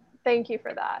 Thank you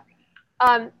for that.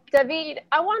 David,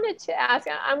 I wanted to ask,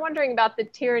 I'm wondering about the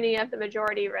tyranny of the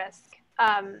majority risk.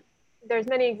 There's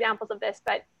many examples of this,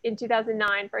 but in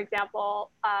 2009, for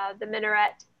example, the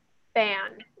minaret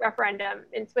ban referendum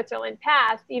in Switzerland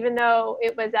passed, even though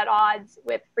it was at odds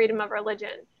with freedom of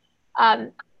religion.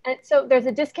 And so there's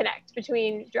a disconnect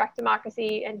between direct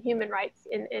democracy and human rights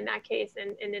in that case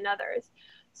and in others.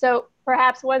 So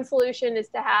perhaps one solution is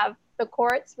to have the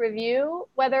courts review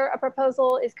whether a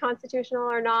proposal is constitutional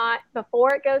or not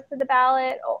before it goes to the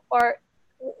ballot, or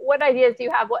what ideas do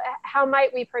you have? How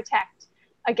might we protect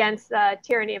against the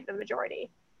tyranny of the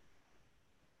majority?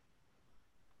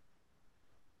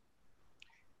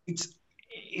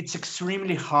 It's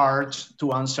extremely hard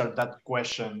to answer that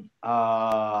question.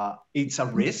 It's a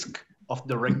risk of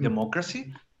direct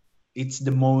democracy. It's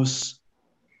the most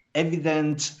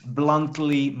evident,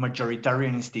 bluntly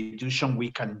majoritarian institution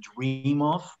we can dream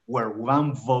of, where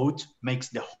one vote makes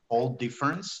the whole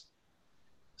difference.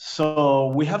 So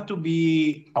we have to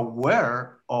be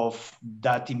aware of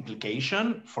that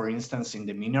implication. For instance, in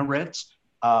the minarets,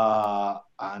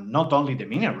 and not only the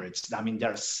minarets. I mean,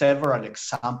 there are several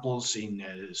examples in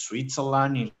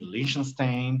Switzerland, in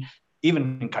Liechtenstein,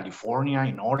 even in California,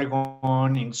 in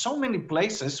Oregon, in so many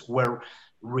places where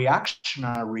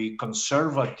reactionary,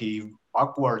 conservative,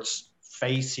 backwards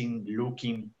facing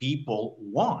looking people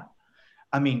won.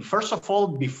 I mean, first of all,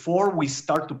 before we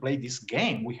start to play this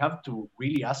game, we have to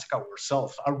really ask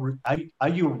ourselves, are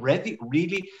you ready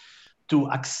really to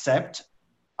accept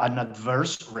an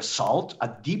adverse result,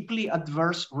 a deeply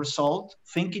adverse result,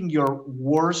 thinking your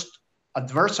worst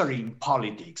adversary in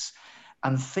politics,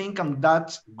 and think on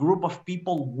that group of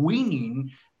people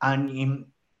winning and in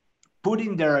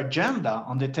putting their agenda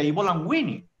on the table and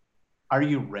winning? Are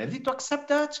you ready to accept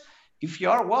that? If you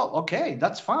are, well, okay,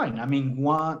 that's fine. I mean,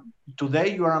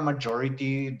 today you are a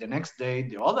majority, the next day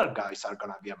the other guys are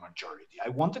gonna be a majority. I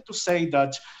wanted to say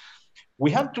that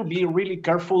we have to be really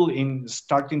careful in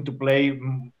starting to play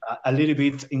a little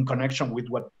bit in connection with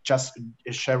what just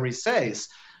Sherry says.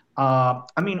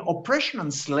 I mean, oppression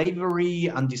and slavery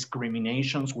and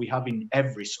discriminations we have in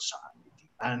every society.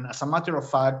 And as a matter of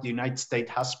fact, the United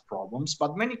States has problems,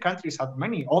 but many countries have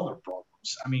many other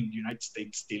problems. I mean, the United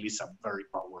States still is a very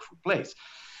powerful place.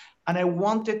 And I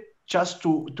wanted just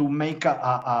to make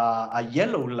a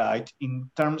yellow light in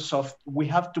terms of we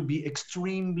have to be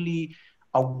extremely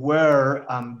aware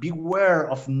and beware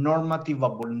of normative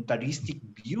or voluntaristic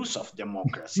views of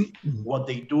democracy. What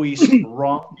they do is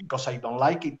wrong because I don't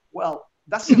like it. Well,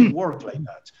 doesn't work like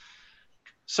that.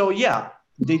 So yeah,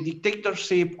 the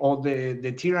dictatorship or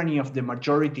the tyranny of the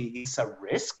majority is a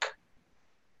risk.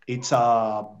 It's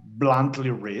a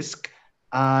bluntly risk.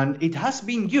 And it has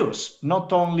been used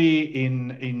not only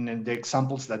in the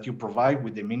examples that you provide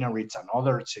with the minarets and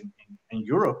others in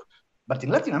Europe, but in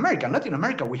Latin America. In Latin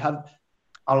America, we have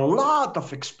a lot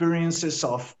of experiences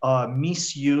of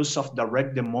misuse of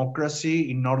direct democracy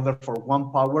in order for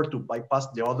one power to bypass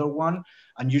the other one.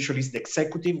 And usually it's the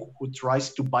executive who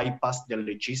tries to bypass the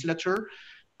legislature.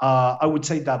 I would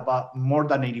say that about more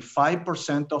than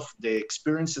 85% of the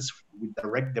experiences with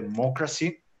direct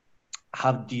democracy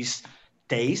have this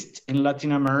taste in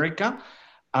Latin America.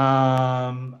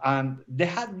 And they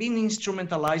have been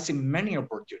instrumentalized in many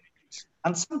opportunities.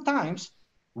 And sometimes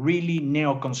really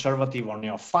neoconservative or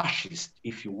neo-fascist,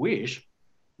 if you wish,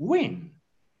 win.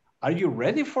 Are you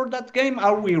ready for that game?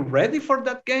 Are we ready for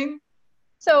that game?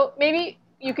 So maybe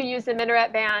you could use the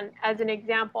minaret ban as an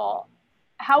example.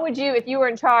 How would you, if you were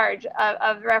in charge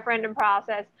of the referendum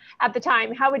process at the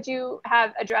time, how would you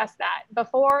have addressed that?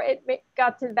 Before it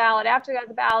got to the ballot, after it got to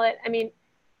the ballot? I mean,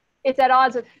 it's at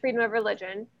odds with freedom of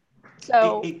religion.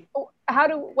 So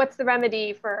what's the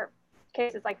remedy for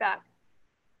cases like that?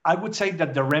 I would say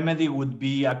that the remedy would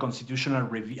be a constitutional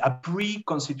review, a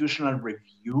pre-constitutional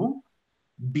review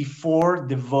before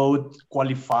the vote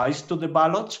qualifies to the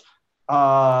ballot.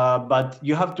 But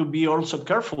you have to be also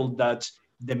careful that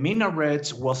the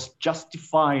minarets was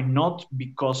justified not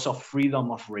because of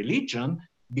freedom of religion,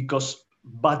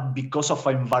 but because of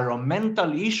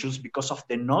environmental issues, because of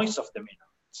the noise of the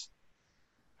minarets.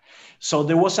 So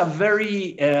there was a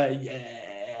very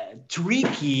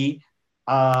tricky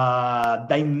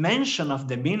dimension of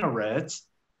the minarets.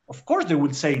 Of course, they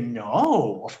would say,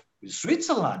 no,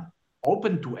 Switzerland,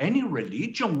 open to any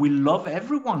religion. We love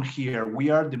everyone here.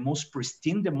 We are the most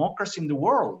pristine democracy in the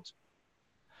world.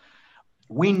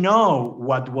 We know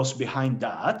what was behind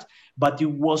that, but it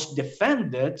was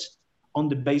defended on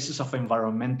the basis of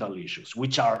environmental issues,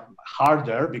 which are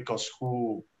harder because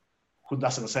who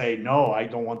doesn't say, no, I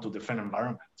don't want to defend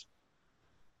environment?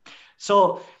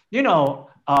 So, you know,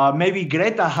 maybe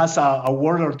Greta has a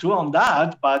word or two on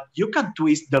that, but you can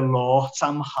twist the law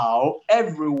somehow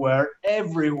everywhere.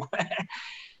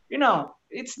 You know,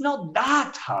 it's not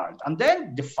that hard. And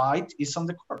then the fight is on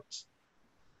the courts.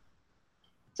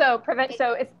 Well,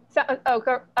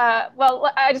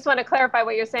 I just want to clarify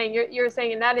what you're saying. You're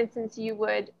saying in that instance, you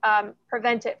would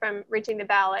prevent it from reaching the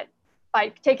ballot by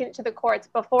taking it to the courts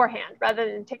beforehand, rather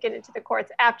than taking it to the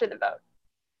courts after the vote.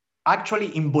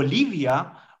 Actually, in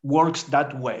Bolivia, works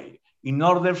that way. In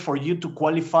order for you to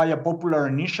qualify a popular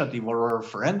initiative or a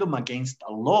referendum against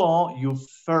a law, you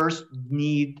first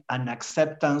need an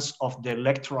acceptance of the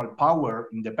electoral power,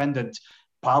 independent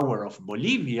power of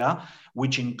Bolivia,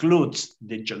 which includes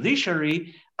the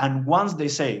judiciary. And once they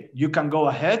say, you can go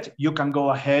ahead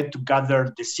to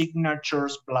gather the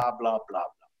signatures, blah, blah, blah,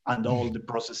 blah, and all the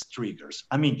process triggers.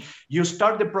 I mean, you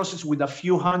start the process with a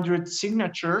few hundred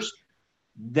signatures,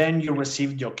 then you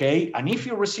receive the okay. And if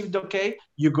you receive the okay,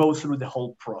 you go through the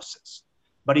whole process.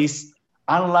 But it's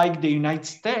unlike the United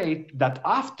States that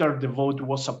after the vote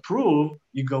was approved,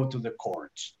 you go to the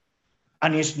courts.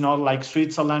 And it's not like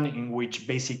Switzerland, in which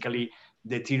basically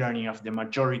the tyranny of the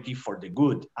majority for the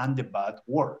good and the bad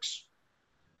works.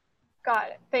 Got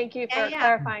it. Thank you for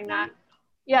clarifying that.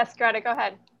 Yes, Greta, go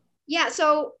ahead. Yeah,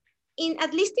 so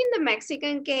at least in the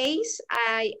Mexican case,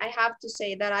 I have to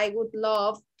say that I would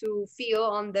love to feel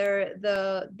under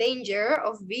the danger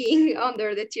of being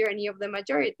under the tyranny of the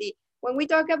majority. When we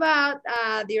talk about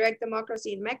direct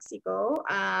democracy in Mexico,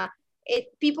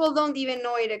 people don't even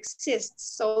know it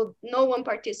exists, so no one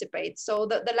participates. So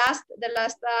the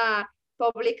last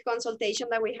public consultation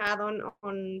that we had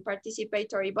on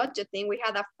participatory budgeting, we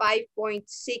had a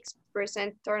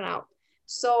 5.6% turnout.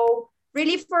 So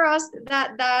really for us,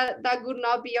 that would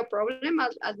not be a problem,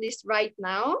 at least right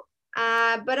now.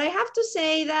 But I have to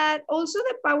say that also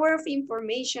the power of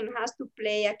information has to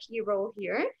play a key role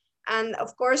here. And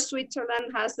of course,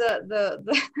 Switzerland has has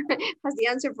the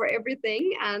answer for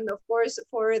everything. And of course,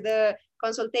 for the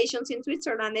consultations in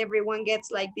Switzerland, everyone gets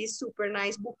like this super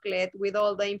nice booklet with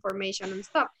all the information and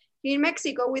stuff. Here in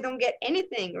Mexico, we don't get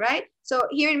anything, right? So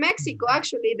here in Mexico,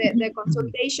 actually, the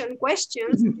consultation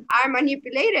questions are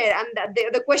manipulated. And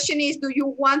the question is, do you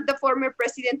want the former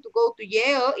president to go to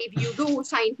jail? If you do,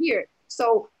 sign here.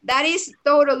 So that is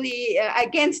totally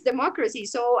against democracy.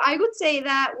 So I would say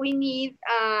that we need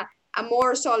a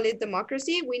more solid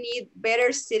democracy. We need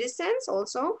better citizens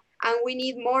also, and we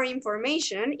need more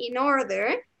information in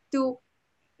order to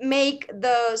make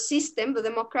the system, the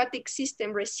democratic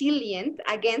system, resilient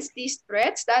against these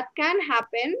threats that can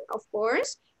happen, of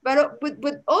course, but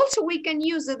also we can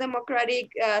use the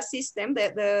democratic system,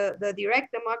 the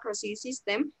direct democracy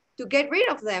system, to get rid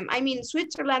of them. I mean,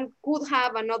 Switzerland could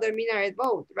have another minaret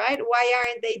vote, right? Why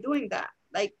aren't they doing that?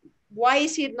 Like, why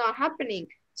is it not happening?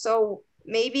 So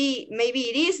maybe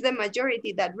it is the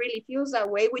majority that really feels that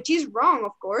way, which is wrong,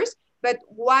 of course. But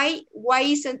why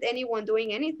isn't anyone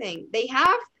doing anything? They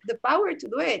have the power to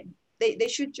do it. They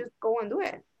should just go and do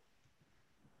it.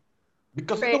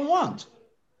 Because they don't want.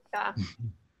 Yeah.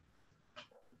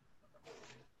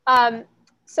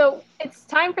 So it's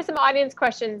time for some audience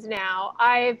questions now.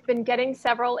 I've been getting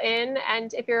several in,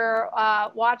 and if you're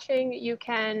watching, you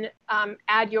can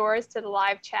add yours to the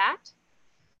live chat.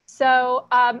 So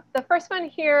the first one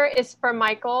here is for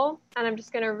Michael, and I'm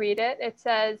just going to read it. It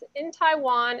says, in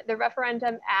Taiwan, the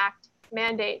Referendum Act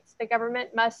mandates the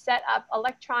government must set up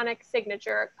electronic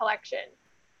signature collection.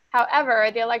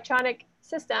 However, the electronic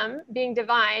system being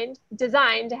designed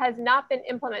has not been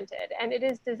implemented, and it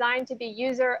is designed to be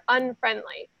user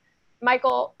unfriendly.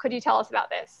 Michael, could you tell us about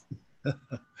this?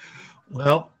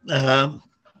 Well,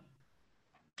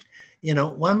 you know,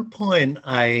 one point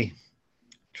I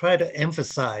try to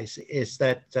emphasize is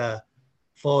that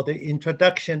for the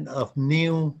introduction of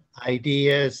new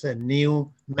ideas and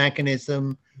new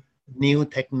mechanism, new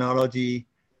technology,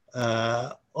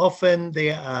 often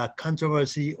there are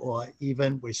controversy or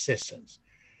even resistance.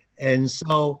 And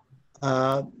so,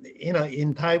 you know,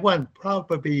 in Taiwan,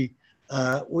 probably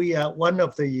we are one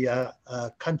of the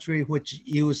country which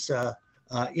use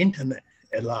internet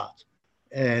a lot,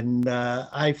 and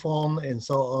iPhone and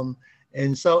so on.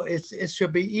 And so it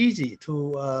should be easy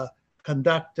to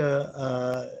conduct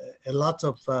a lot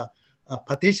of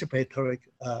participatory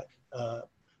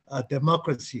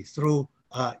democracy through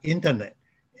internet.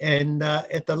 And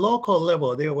at the local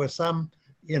level, there were some,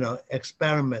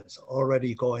 experiments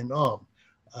already going on,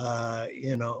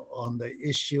 on the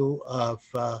issue of,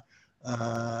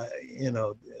 the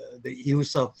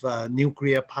use of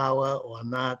nuclear power or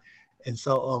not, and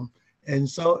so on. And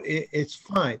so it's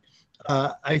fine.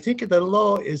 I think the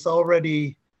law is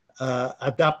already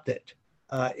adopted.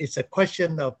 It's a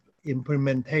question of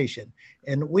implementation.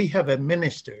 And we have a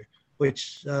minister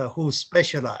who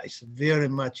specializes very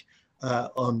much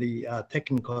on the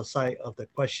technical side of the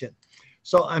question.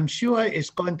 So I'm sure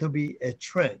it's going to be a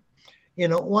trend.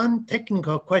 One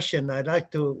technical question I'd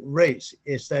like to raise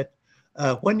is that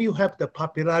when you have the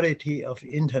popularity of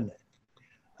internet,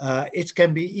 it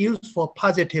can be used for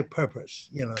positive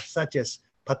purpose, such as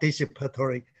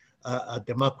participatory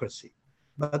democracy.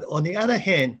 But on the other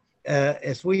hand,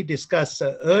 as we discussed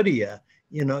earlier,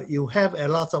 you have a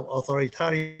lot of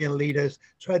authoritarian leaders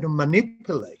try to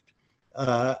manipulate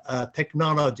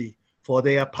technology for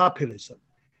their populism.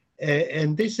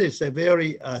 And this is a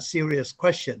very serious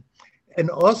question.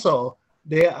 And also,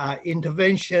 there are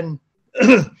intervention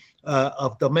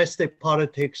of domestic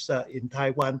politics in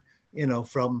Taiwan,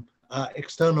 from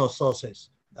external sources,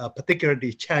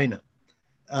 particularly China.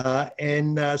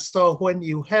 So when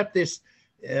you have this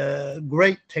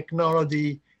great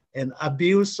technology and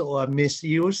abuse or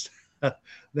misuse,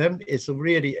 then it's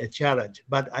really a challenge.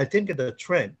 But I think the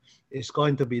trend is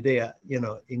going to be there,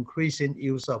 increasing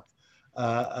use of,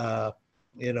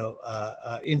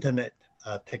 internet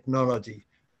technology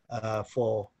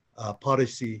for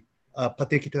policy,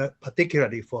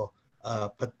 particularly for,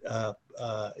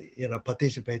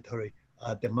 participatory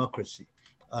democracy.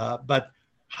 But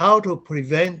how to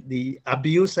prevent the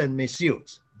abuse and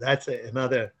misuse, that's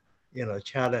another,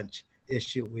 challenge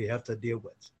issue we have to deal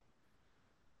with.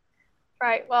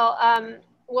 Right. Well,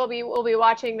 we'll be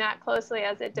watching that closely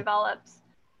as it develops.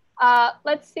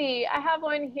 Let's see. I have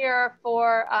one here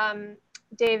for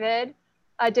David.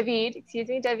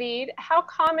 David, how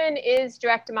common is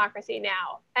direct democracy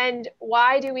now? And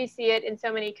why do we see it in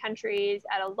so many countries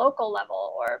at a local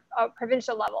level or a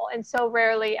provincial level and so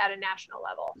rarely at a national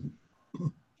level?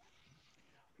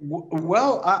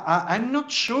 Well, I'm not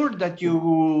sure that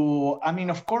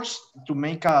of course, to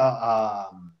make a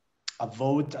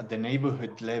vote at the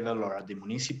neighborhood level or at the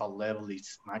municipal level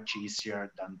is much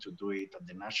easier than to do it at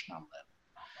the national level.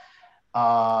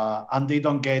 And they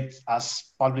don't get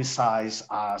as publicized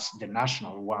as the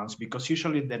national ones, because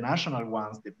usually the national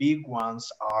ones, the big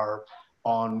ones, are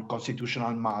on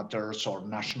constitutional matters or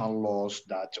national laws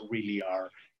that really are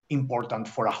important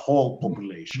for a whole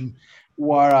population.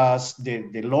 Whereas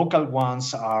the local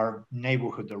ones are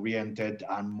neighborhood oriented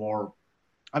and more,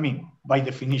 by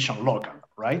definition, local,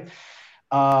 right?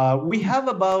 We have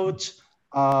about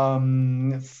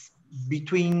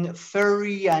between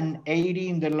 30 and 80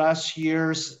 in the last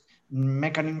years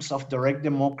mechanisms of direct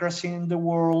democracy in the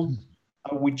world,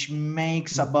 which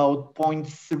makes about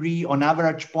 0.3, on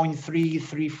average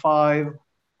 0.335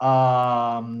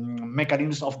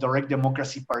 mechanisms of direct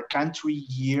democracy per country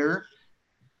year.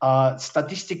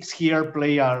 Statistics here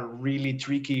play a really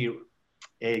tricky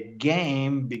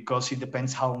game, because it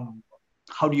depends how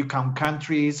do you count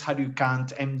countries, how do you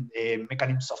count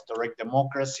mechanisms of direct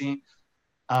democracy.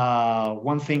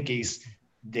 One thing is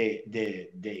the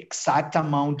exact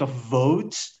amount of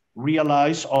votes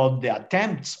realized or the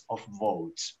attempts of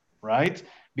votes, right?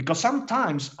 Because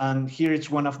sometimes, and here it's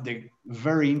one of the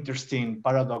very interesting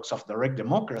paradox of direct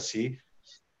democracy,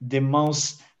 the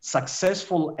most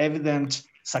successful evident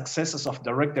successes of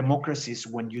direct democracy is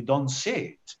when you don't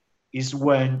see it, is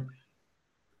when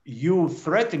you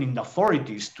threatening the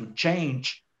authorities to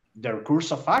change their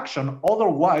course of action.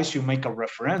 Otherwise, you make a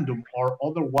referendum, or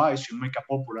otherwise you make a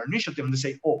popular initiative and they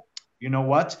say, oh, you know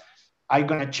what? I'm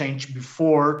gonna change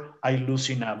before I lose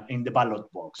in the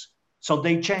ballot box. So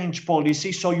they change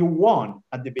policy, so you won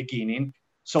at the beginning.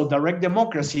 So direct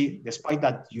democracy, despite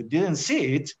that you didn't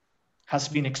see it, has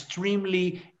been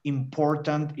extremely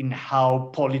important in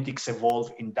how politics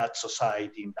evolve in that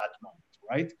society in that moment,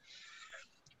 right?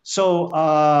 So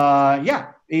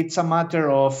yeah, it's a matter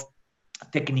of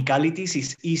technicalities.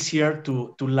 It's easier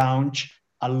to launch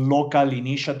a local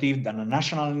initiative than a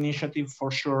national initiative,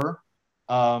 for sure.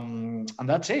 And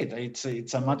that's it.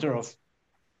 It's a matter of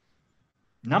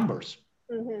numbers.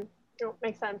 Mm-hmm. Oh,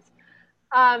 makes sense.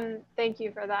 Thank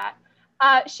you for that.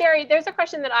 Sherry, there's a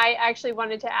question that I actually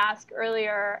wanted to ask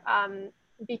earlier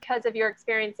because of your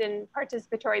experience in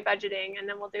participatory budgeting, and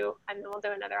then we'll do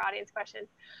another audience question.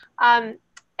 And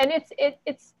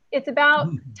it's about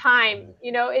time.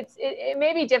 You know, it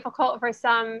may be difficult for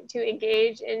some to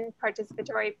engage in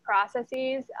participatory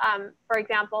processes. For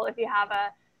example, if you have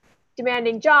a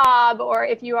demanding job, or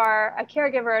if you are a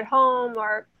caregiver at home,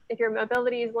 or if your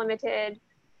mobility is limited.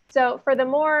 So for the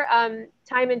more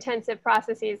time-intensive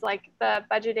processes like the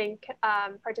budgeting,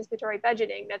 participatory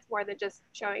budgeting, that's more than just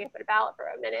showing up at a ballot for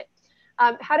a minute.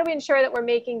 How do we ensure that we're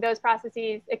making those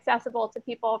processes accessible to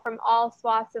people from all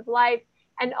swaths of life?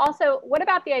 And also, what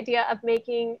about the idea of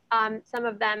making some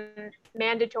of them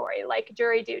mandatory, like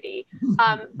jury duty,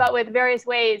 but with various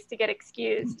ways to get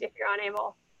excused if you're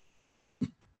unable?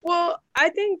 Well, I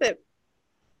think that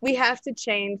we have to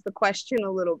change the question a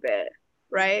little bit,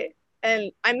 right?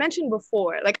 And I mentioned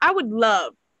before, like, I would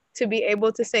love to be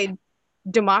able to say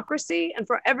democracy, and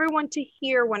for everyone to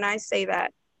hear when I say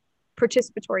that,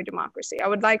 participatory democracy. I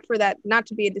would like for that not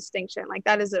to be a distinction. Like,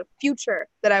 that is a future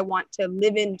that I want to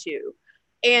live into.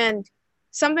 And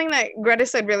something that Greta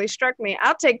said really struck me.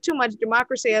 I'll take too much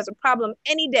democracy as a problem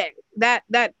any day. That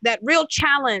real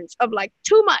challenge of like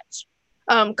too much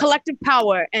collective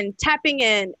power and tapping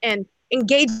in and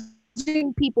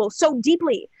engaging people so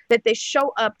deeply that they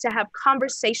show up to have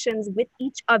conversations with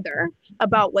each other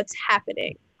about what's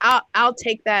happening. I'll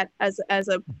take that as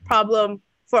a problem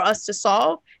for us to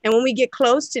solve. And when we get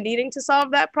close to needing to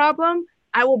solve that problem,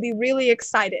 I will be really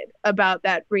excited about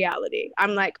that reality.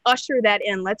 I'm like, usher that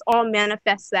in. Let's all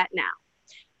manifest that now.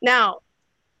 Now,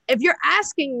 if you're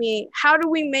asking me, how do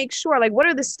we make sure, like, what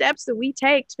are the steps that we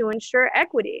take to ensure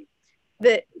equity?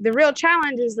 The real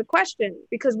challenge is the question,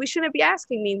 because we shouldn't be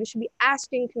asking me, we should be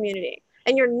asking community.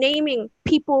 And you're naming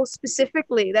people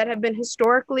specifically that have been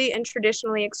historically and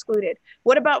traditionally excluded.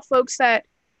 What about folks that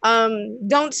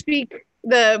don't speak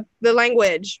the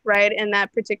language, right, in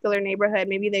that particular neighborhood?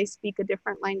 Maybe they speak a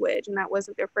different language and that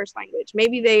wasn't their first language.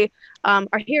 Maybe they are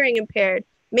hearing impaired.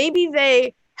 Maybe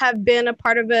they have been a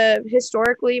part of a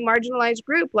historically marginalized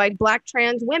group like Black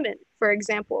trans women, for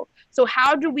example. So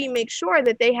how do we make sure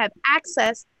that they have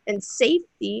access and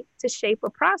safety to shape a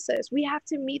process? We have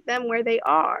to meet them where they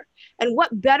are. And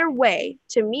what better way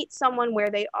to meet someone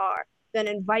where they are than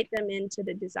invite them into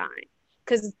the design?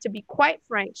 Because to be quite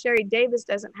frank, Sherry Davis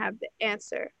doesn't have the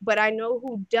answer, but I know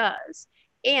who does.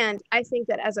 And I think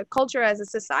that as a culture, as a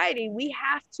society, we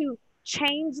have to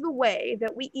change the way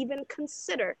that we even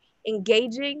consider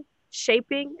engaging,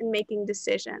 shaping, and making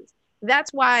decisions.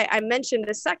 That's why I mentioned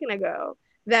a second ago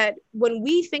that when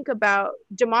we think about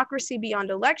democracy beyond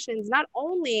elections, not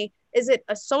only is it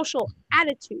a social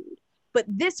attitude, but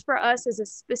this for us is a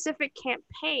specific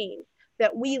campaign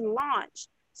that we launched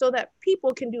so that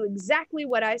people can do exactly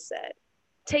what I said.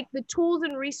 Take the tools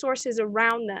and resources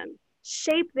around them,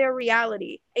 shape their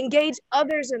reality, engage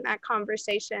others in that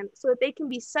conversation so that they can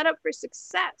be set up for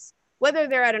success, whether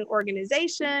they're at an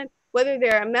organization, whether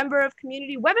they're a member of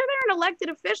community, whether they're an elected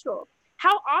official.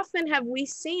 How often have we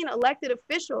seen elected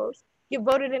officials get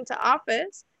voted into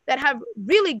office that have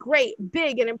really great,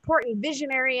 big, and important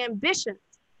visionary ambitions,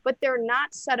 but they're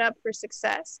not set up for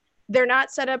success? They're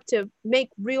not set up to make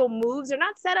real moves. They're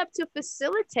not set up to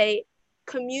facilitate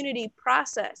community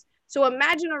process. So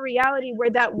imagine a reality where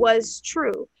that was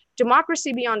true.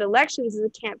 Democracy Beyond Elections is a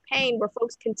campaign where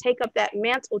folks can take up that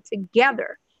mantle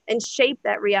together and shape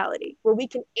that reality, where we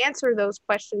can answer those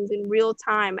questions in real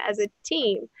time as a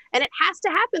team. And it has to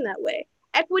happen that way.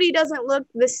 Equity doesn't look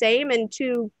the same in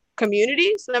two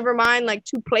communities, never mind like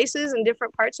two places in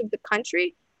different parts of the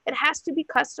country. It has to be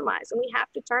customized, and we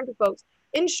have to turn to folks.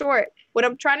 In short, what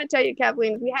I'm trying to tell you,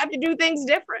 Kathleen, is we have to do things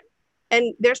different,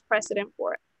 and there's precedent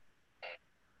for it.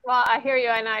 Well, I hear you,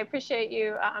 and I appreciate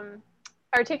you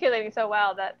articulating so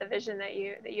well that the vision that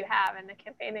you have and the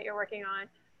campaign that you're working on.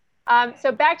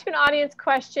 So back to an audience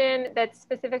question that's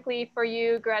specifically for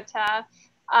you, Greta,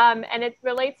 and it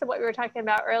relates to what we were talking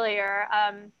about earlier.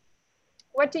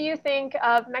 What do you think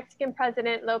of Mexican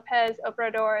President López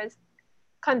Obrador's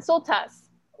consultas,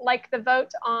 like the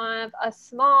vote on a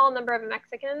small number of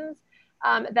Mexicans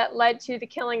that led to the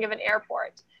killing of an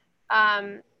airport?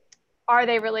 Are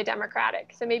they really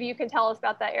democratic? So maybe you can tell us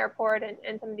about that airport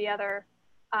and some of the other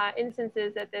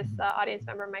instances that this audience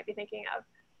member might be thinking of.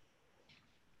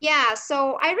 Yeah,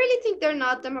 so I really think they're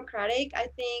not democratic. I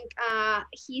think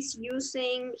he's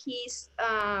using his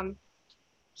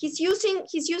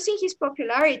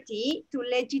popularity to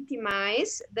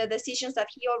legitimize the decisions that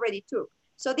he already took.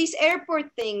 So this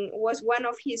airport thing was one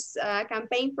of his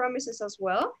campaign promises as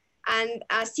well. And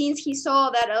since he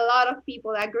saw that a lot of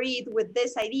people agreed with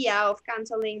this idea of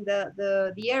canceling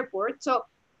the airport, so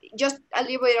just a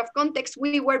little bit of context,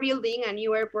 we were building a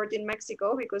new airport in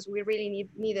Mexico because we really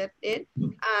needed it.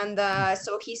 And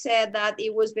so he said that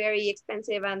it was very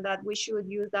expensive and that we should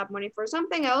use that money for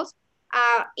something else.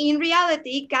 In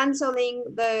reality, canceling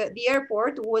the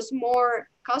airport was more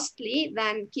costly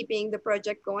than keeping the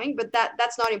project going, but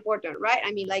that's not important, right?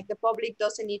 I mean, like, the public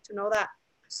doesn't need to know that.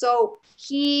 So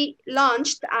he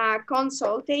launched a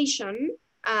consultation.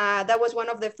 That was one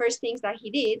of the first things that he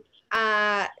did,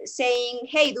 saying,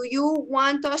 hey, do you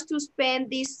want us to spend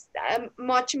this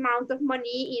much amount of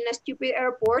money in a stupid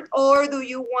airport, or do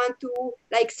you want to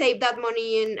like save that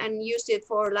money and use it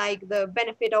for like the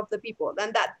benefit of the people?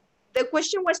 And that the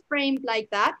question was framed like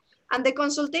that, and the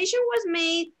consultation was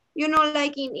made, you know,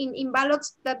 like in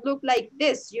ballots that looked like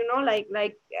this, you know, like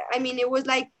I mean, it was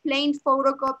like plain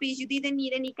photocopies. You didn't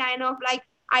need any kind of like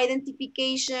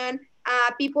identification.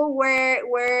 People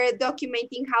were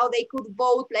documenting how they could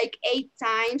vote like 8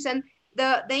 times. And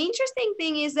the interesting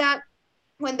thing is that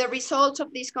when the results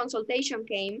of this consultation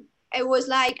came, it was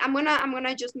like, I'm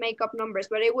gonna just make up numbers,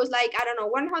 but it was like, I don't know,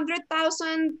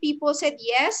 100,000 people said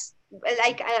yes,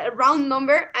 like a round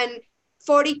number, and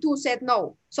 42 said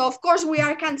no. So of course we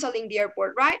are canceling the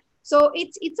airport, right? So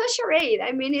it's a charade.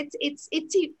 I mean,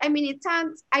 I mean, it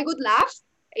sounds, I would laugh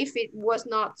if it was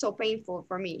not so painful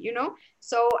for me, you know?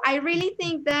 So I really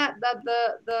think that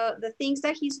the things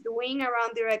that he's doing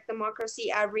around direct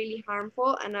democracy are really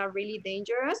harmful and are really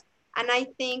dangerous. And I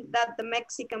think that the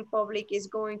Mexican public is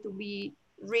going to be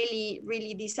really,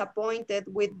 really disappointed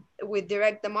with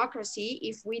direct democracy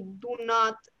if we do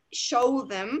not show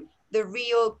them the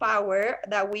real power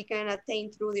that we can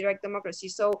attain through direct democracy.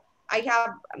 So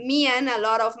me and a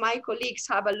lot of my colleagues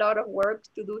have a lot of work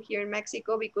to do here in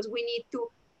Mexico, because we need to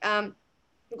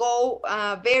go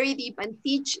very deep and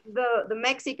teach the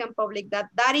Mexican public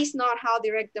that is not how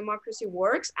direct democracy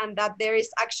works, and that there is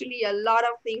actually a lot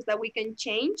of things that we can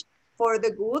change for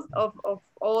the good of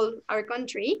all our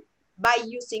country by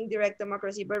using direct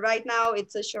democracy. But right now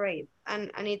it's a charade,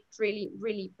 and it's really,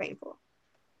 really painful.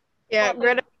 Yeah,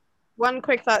 Greta, one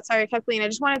quick thought. Sorry, Kathleen. I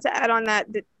just wanted to add on that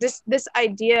this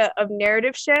idea of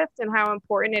narrative shift and how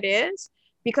important it is,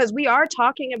 because we are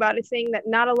talking about a thing that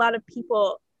not a lot of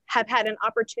people have had an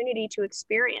opportunity to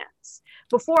experience.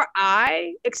 Before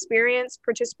I experienced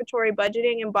participatory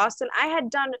budgeting in Boston, I had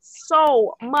done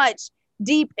so much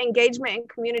deep engagement and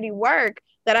community work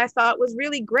that I thought was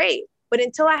really great. But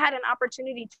until I had an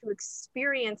opportunity to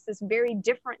experience this very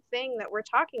different thing that we're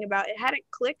talking about, it hadn't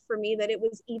clicked for me that it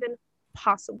was even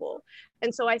possible.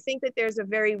 And so I think that there's a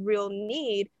very real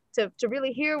need to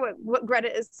really hear what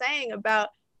Greta is saying about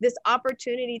this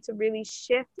opportunity to really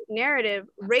shift narrative,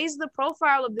 raise the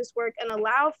profile of this work, and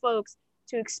allow folks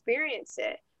to experience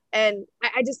it. And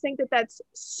I just think that that's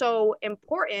so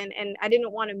important, and I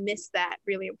didn't want to miss that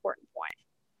really important point.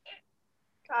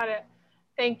 Got it.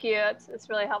 Thank you. It's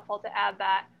really helpful to add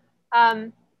that.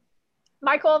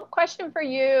 Michael, question for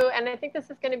you, and I think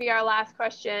this is going to be our last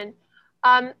question.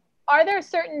 Are there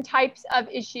certain types of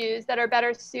issues that are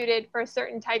better suited for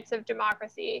certain types of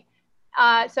democracy?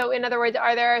 So in other words,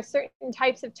 are there certain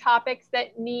types of topics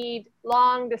that need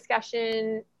long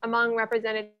discussion among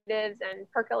representatives and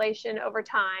percolation over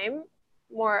time,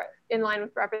 more in line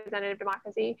with representative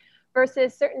democracy,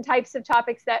 versus certain types of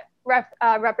topics that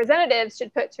representatives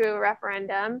should put to a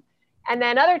referendum? And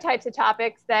then other types of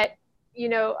topics that, you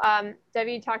know,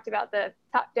 Debbie talked about the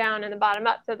top down and the bottom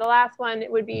up. So the last one,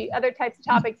 it would be other types of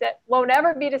topics that won't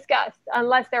ever be discussed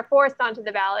unless they're forced onto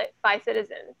the ballot by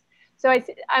citizens. So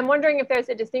I'm wondering if there's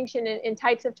a distinction in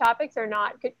types of topics or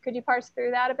not. Could you parse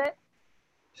through that a bit?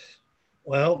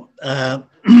 Well,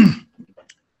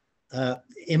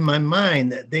 in my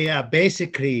mind, they are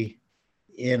basically,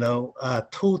 you know,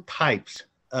 2 types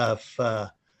of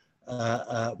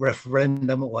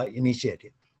referendum or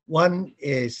initiative. One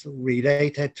is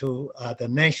related to the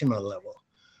national level,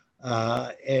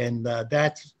 and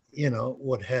that, you know,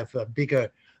 would have a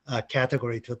bigger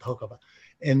category to talk about.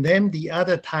 And then the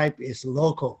other type is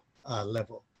local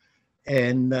level,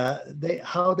 and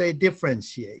how they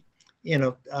differentiate. You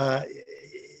know,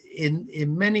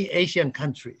 in many Asian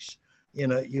countries, you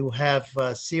know, you have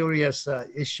a serious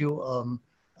issue on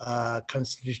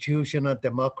constitutional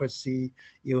democracy.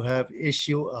 You have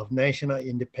issue of national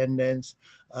independence.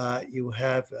 You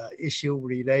have issue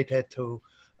related to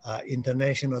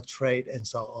international trade and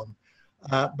so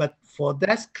on. But for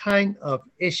that kind of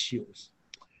issues,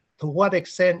 to what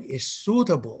extent is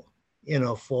suitable, you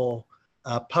know, for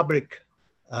public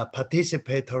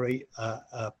participatory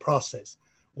process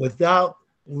without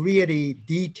really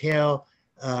detailed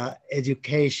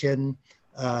education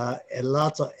and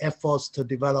lots of efforts to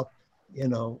develop, you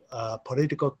know,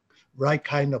 political right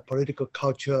kind of political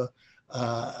culture,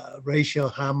 racial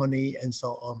harmony, and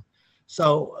so on.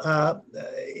 So,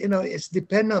 it's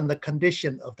dependent on the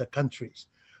condition of the countries.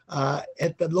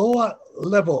 At the lower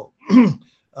level,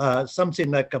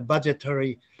 something like a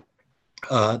budgetary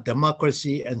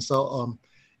democracy and so on,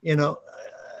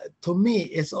 to me,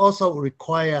 it's also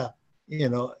require,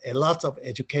 a lot of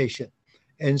education.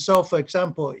 And so, for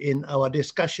example, in our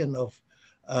discussion of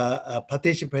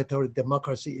participatory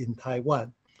democracy in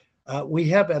Taiwan, we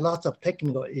have a lot of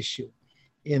technical issue,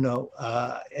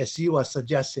 as you are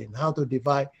suggesting, how to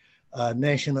divide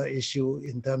national issue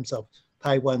in terms of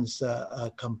Taiwan's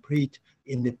complete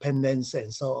independence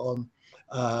and so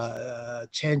on,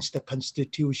 change the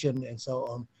constitution and so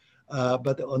on.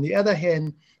 But on the other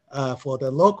hand, for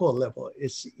the local level,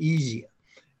 it's easier.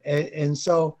 And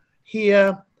so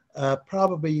here,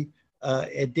 probably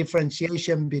a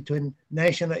differentiation between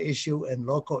national issue and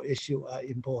local issue are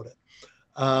important.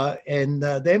 And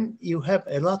then you have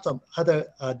a lot of other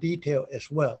detail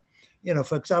as well.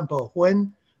 For example,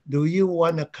 when do you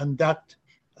want to conduct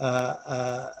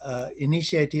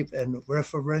initiative and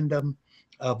referendum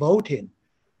voting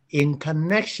in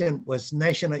connection with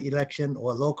national election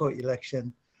or local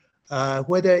election,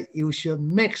 whether you should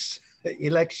mix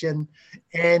election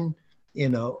and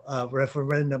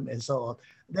referendum and so on.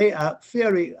 They are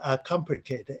very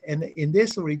complicated. And in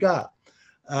this regard,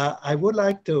 I would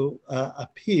like to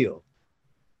appeal,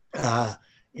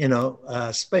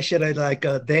 especially like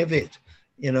David,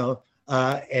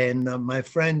 and my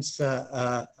friends,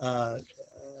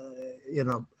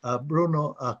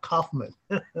 Bruno Kaufman,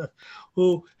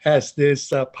 who has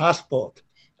this passport,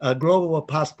 a global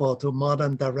passport to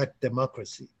modern direct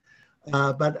democracy.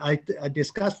 But I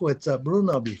discussed with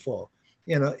Bruno before,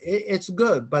 it's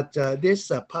good, but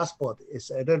this passport is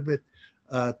a little bit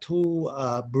too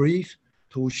brief,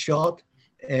 too short,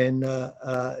 and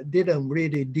didn't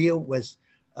really deal with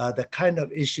the kind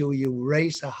of issue you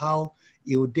raise, how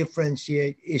you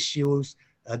differentiate issues,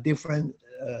 different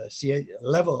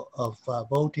level of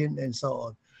voting and so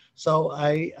on. So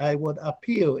I would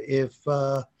appeal if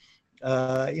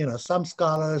some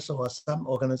scholars or some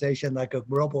organization like a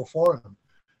Global Forum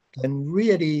can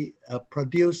really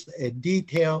produce a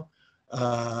detailed,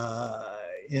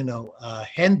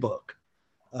 handbook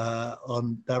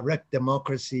on direct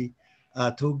democracy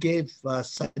to give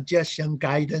suggestion,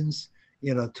 guidance,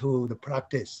 to the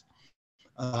practice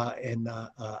and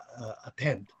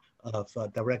attempt of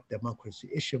direct democracy.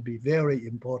 It should be very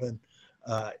important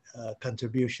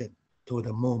contribution to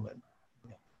the movement.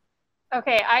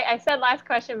 Okay, I said last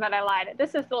question, but I lied.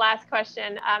 This is the last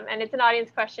question, and it's an audience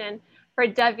question for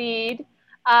David.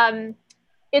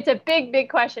 It's a big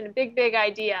question, a big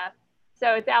idea.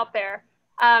 So it's out there.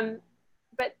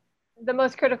 But the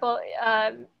most critical,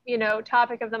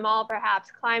 topic of them all, perhaps,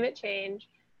 climate change.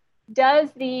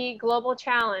 Does the global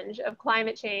challenge of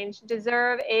climate change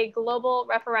deserve a global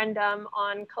referendum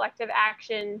on collective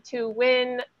action to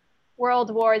win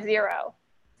World War Zero?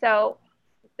 So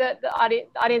the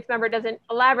audience member doesn't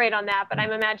elaborate on that, but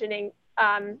I'm imagining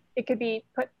it could be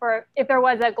put for, if there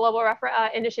was a global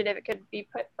initiative, it could be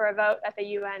put for a vote at the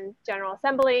UN General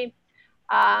Assembly.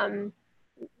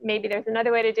 Maybe there's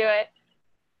another way to do it.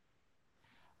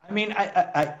 I mean,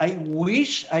 I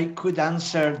wish I could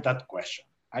answer that question.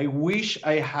 I wish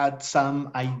I had some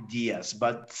ideas,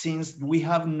 but since we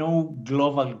have no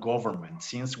global government,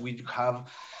 since we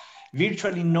have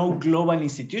virtually no global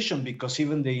institution, because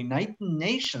even the United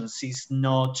Nations is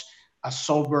not a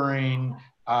sovereign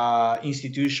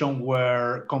institution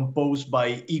where composed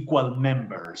by equal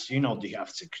members. They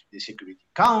have the Security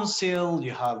Council,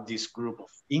 you have this group of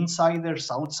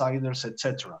insiders, outsiders,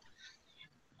 etc.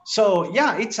 So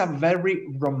yeah, it's a very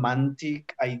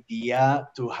romantic idea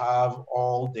to have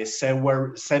all the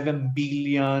 7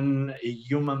 billion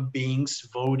human beings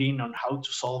voting on how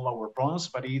to solve our problems,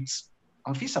 but it's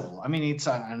unfeasible. I mean, it's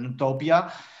an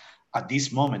utopia at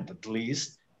this moment, at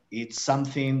least. It's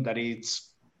something that it's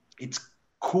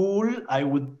cool. I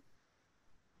would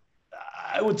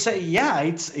say, yeah,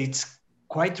 it's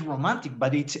quite romantic,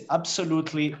 but it's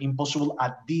absolutely impossible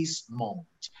at this moment.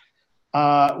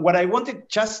 What I wanted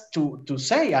just to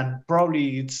say, and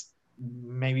probably it's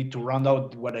maybe to round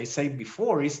out what I said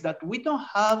before, is that we don't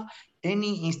have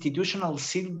any institutional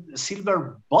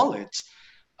silver bullets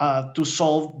to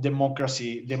solve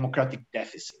democratic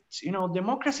deficits.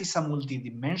 Democracy is a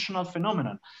multidimensional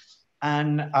phenomenon,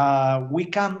 and we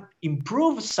can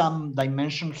improve some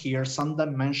dimension here, some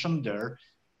dimension there,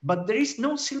 but there is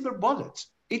no silver bullet.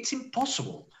 It's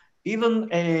impossible. Even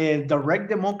direct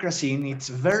democracy in its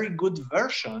very good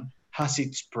version has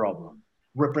its problem.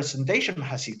 representation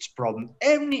has its problem.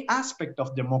 Any aspect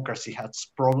of democracy has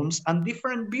problems and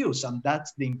different views, and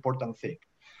that's the important thing.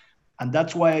 And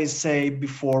that's why I say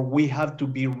before, we have to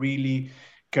be really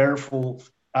careful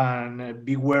and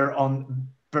beware on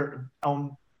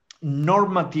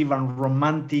normative and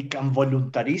romantic and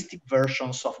voluntaristic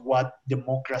versions of what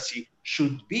democracy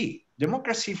should be.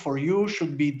 Democracy for you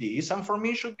should be this, and for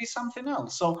me should be something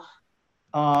else. So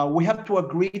we have to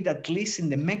agree that at least in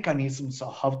the mechanisms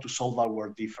of how to solve our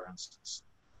differences.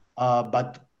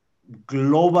 But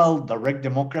global direct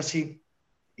democracy,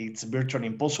 it's virtually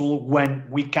impossible when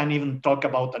we can't even talk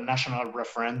about a national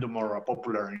referendum or a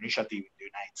popular initiative in the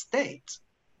United States.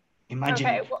 Imagine.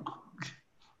 Okay, well,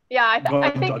 yeah,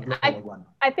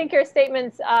 I think your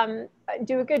statements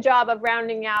do a good job of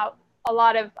rounding out a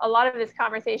lot of this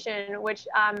conversation, which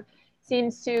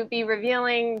seems to be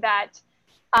revealing that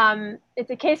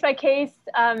it's a case-by-case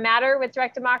matter with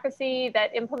direct democracy,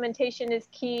 that implementation is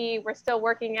key. We're still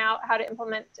working out how to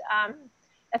implement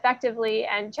effectively,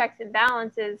 and checks and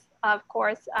balances, of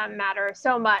course, matter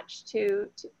so much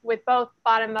with both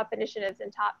bottom-up initiatives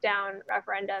and top-down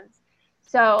referendums.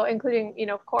 So including,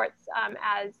 courts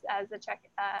as a check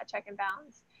and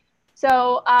balance.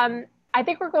 So I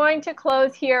think we're going to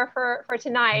close here for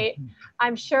tonight.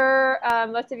 I'm sure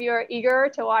most of you are eager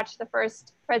to watch the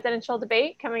first presidential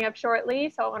debate coming up shortly,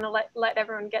 so I want to let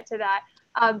everyone get to that.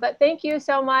 But thank you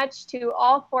so much to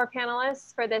all 4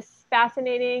 panelists for this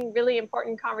fascinating, really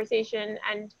important conversation,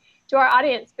 and to our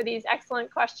audience for these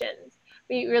excellent questions.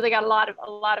 We really got a lot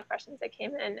of questions that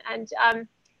came in. And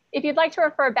if you'd like to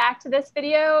refer back to this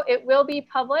video, it will be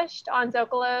published on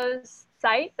Zocalo's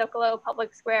site,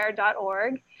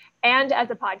 zocalopublicsquare.org, and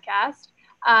as a podcast.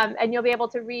 And you'll be able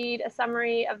to read a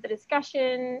summary of the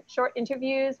discussion, short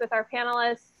interviews with our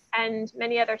panelists, and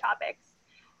many other topics.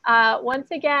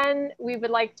 Once again, we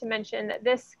would like to mention that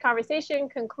this conversation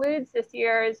concludes this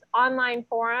year's online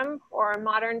forum for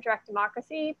modern direct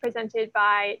democracy presented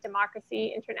by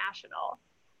Democracy International.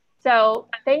 So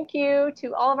thank you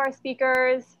to all of our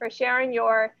speakers for sharing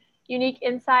your unique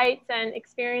insights and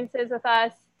experiences with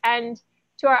us, and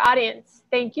to our audience,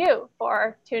 thank you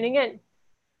for tuning in.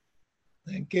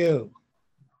 Thank you.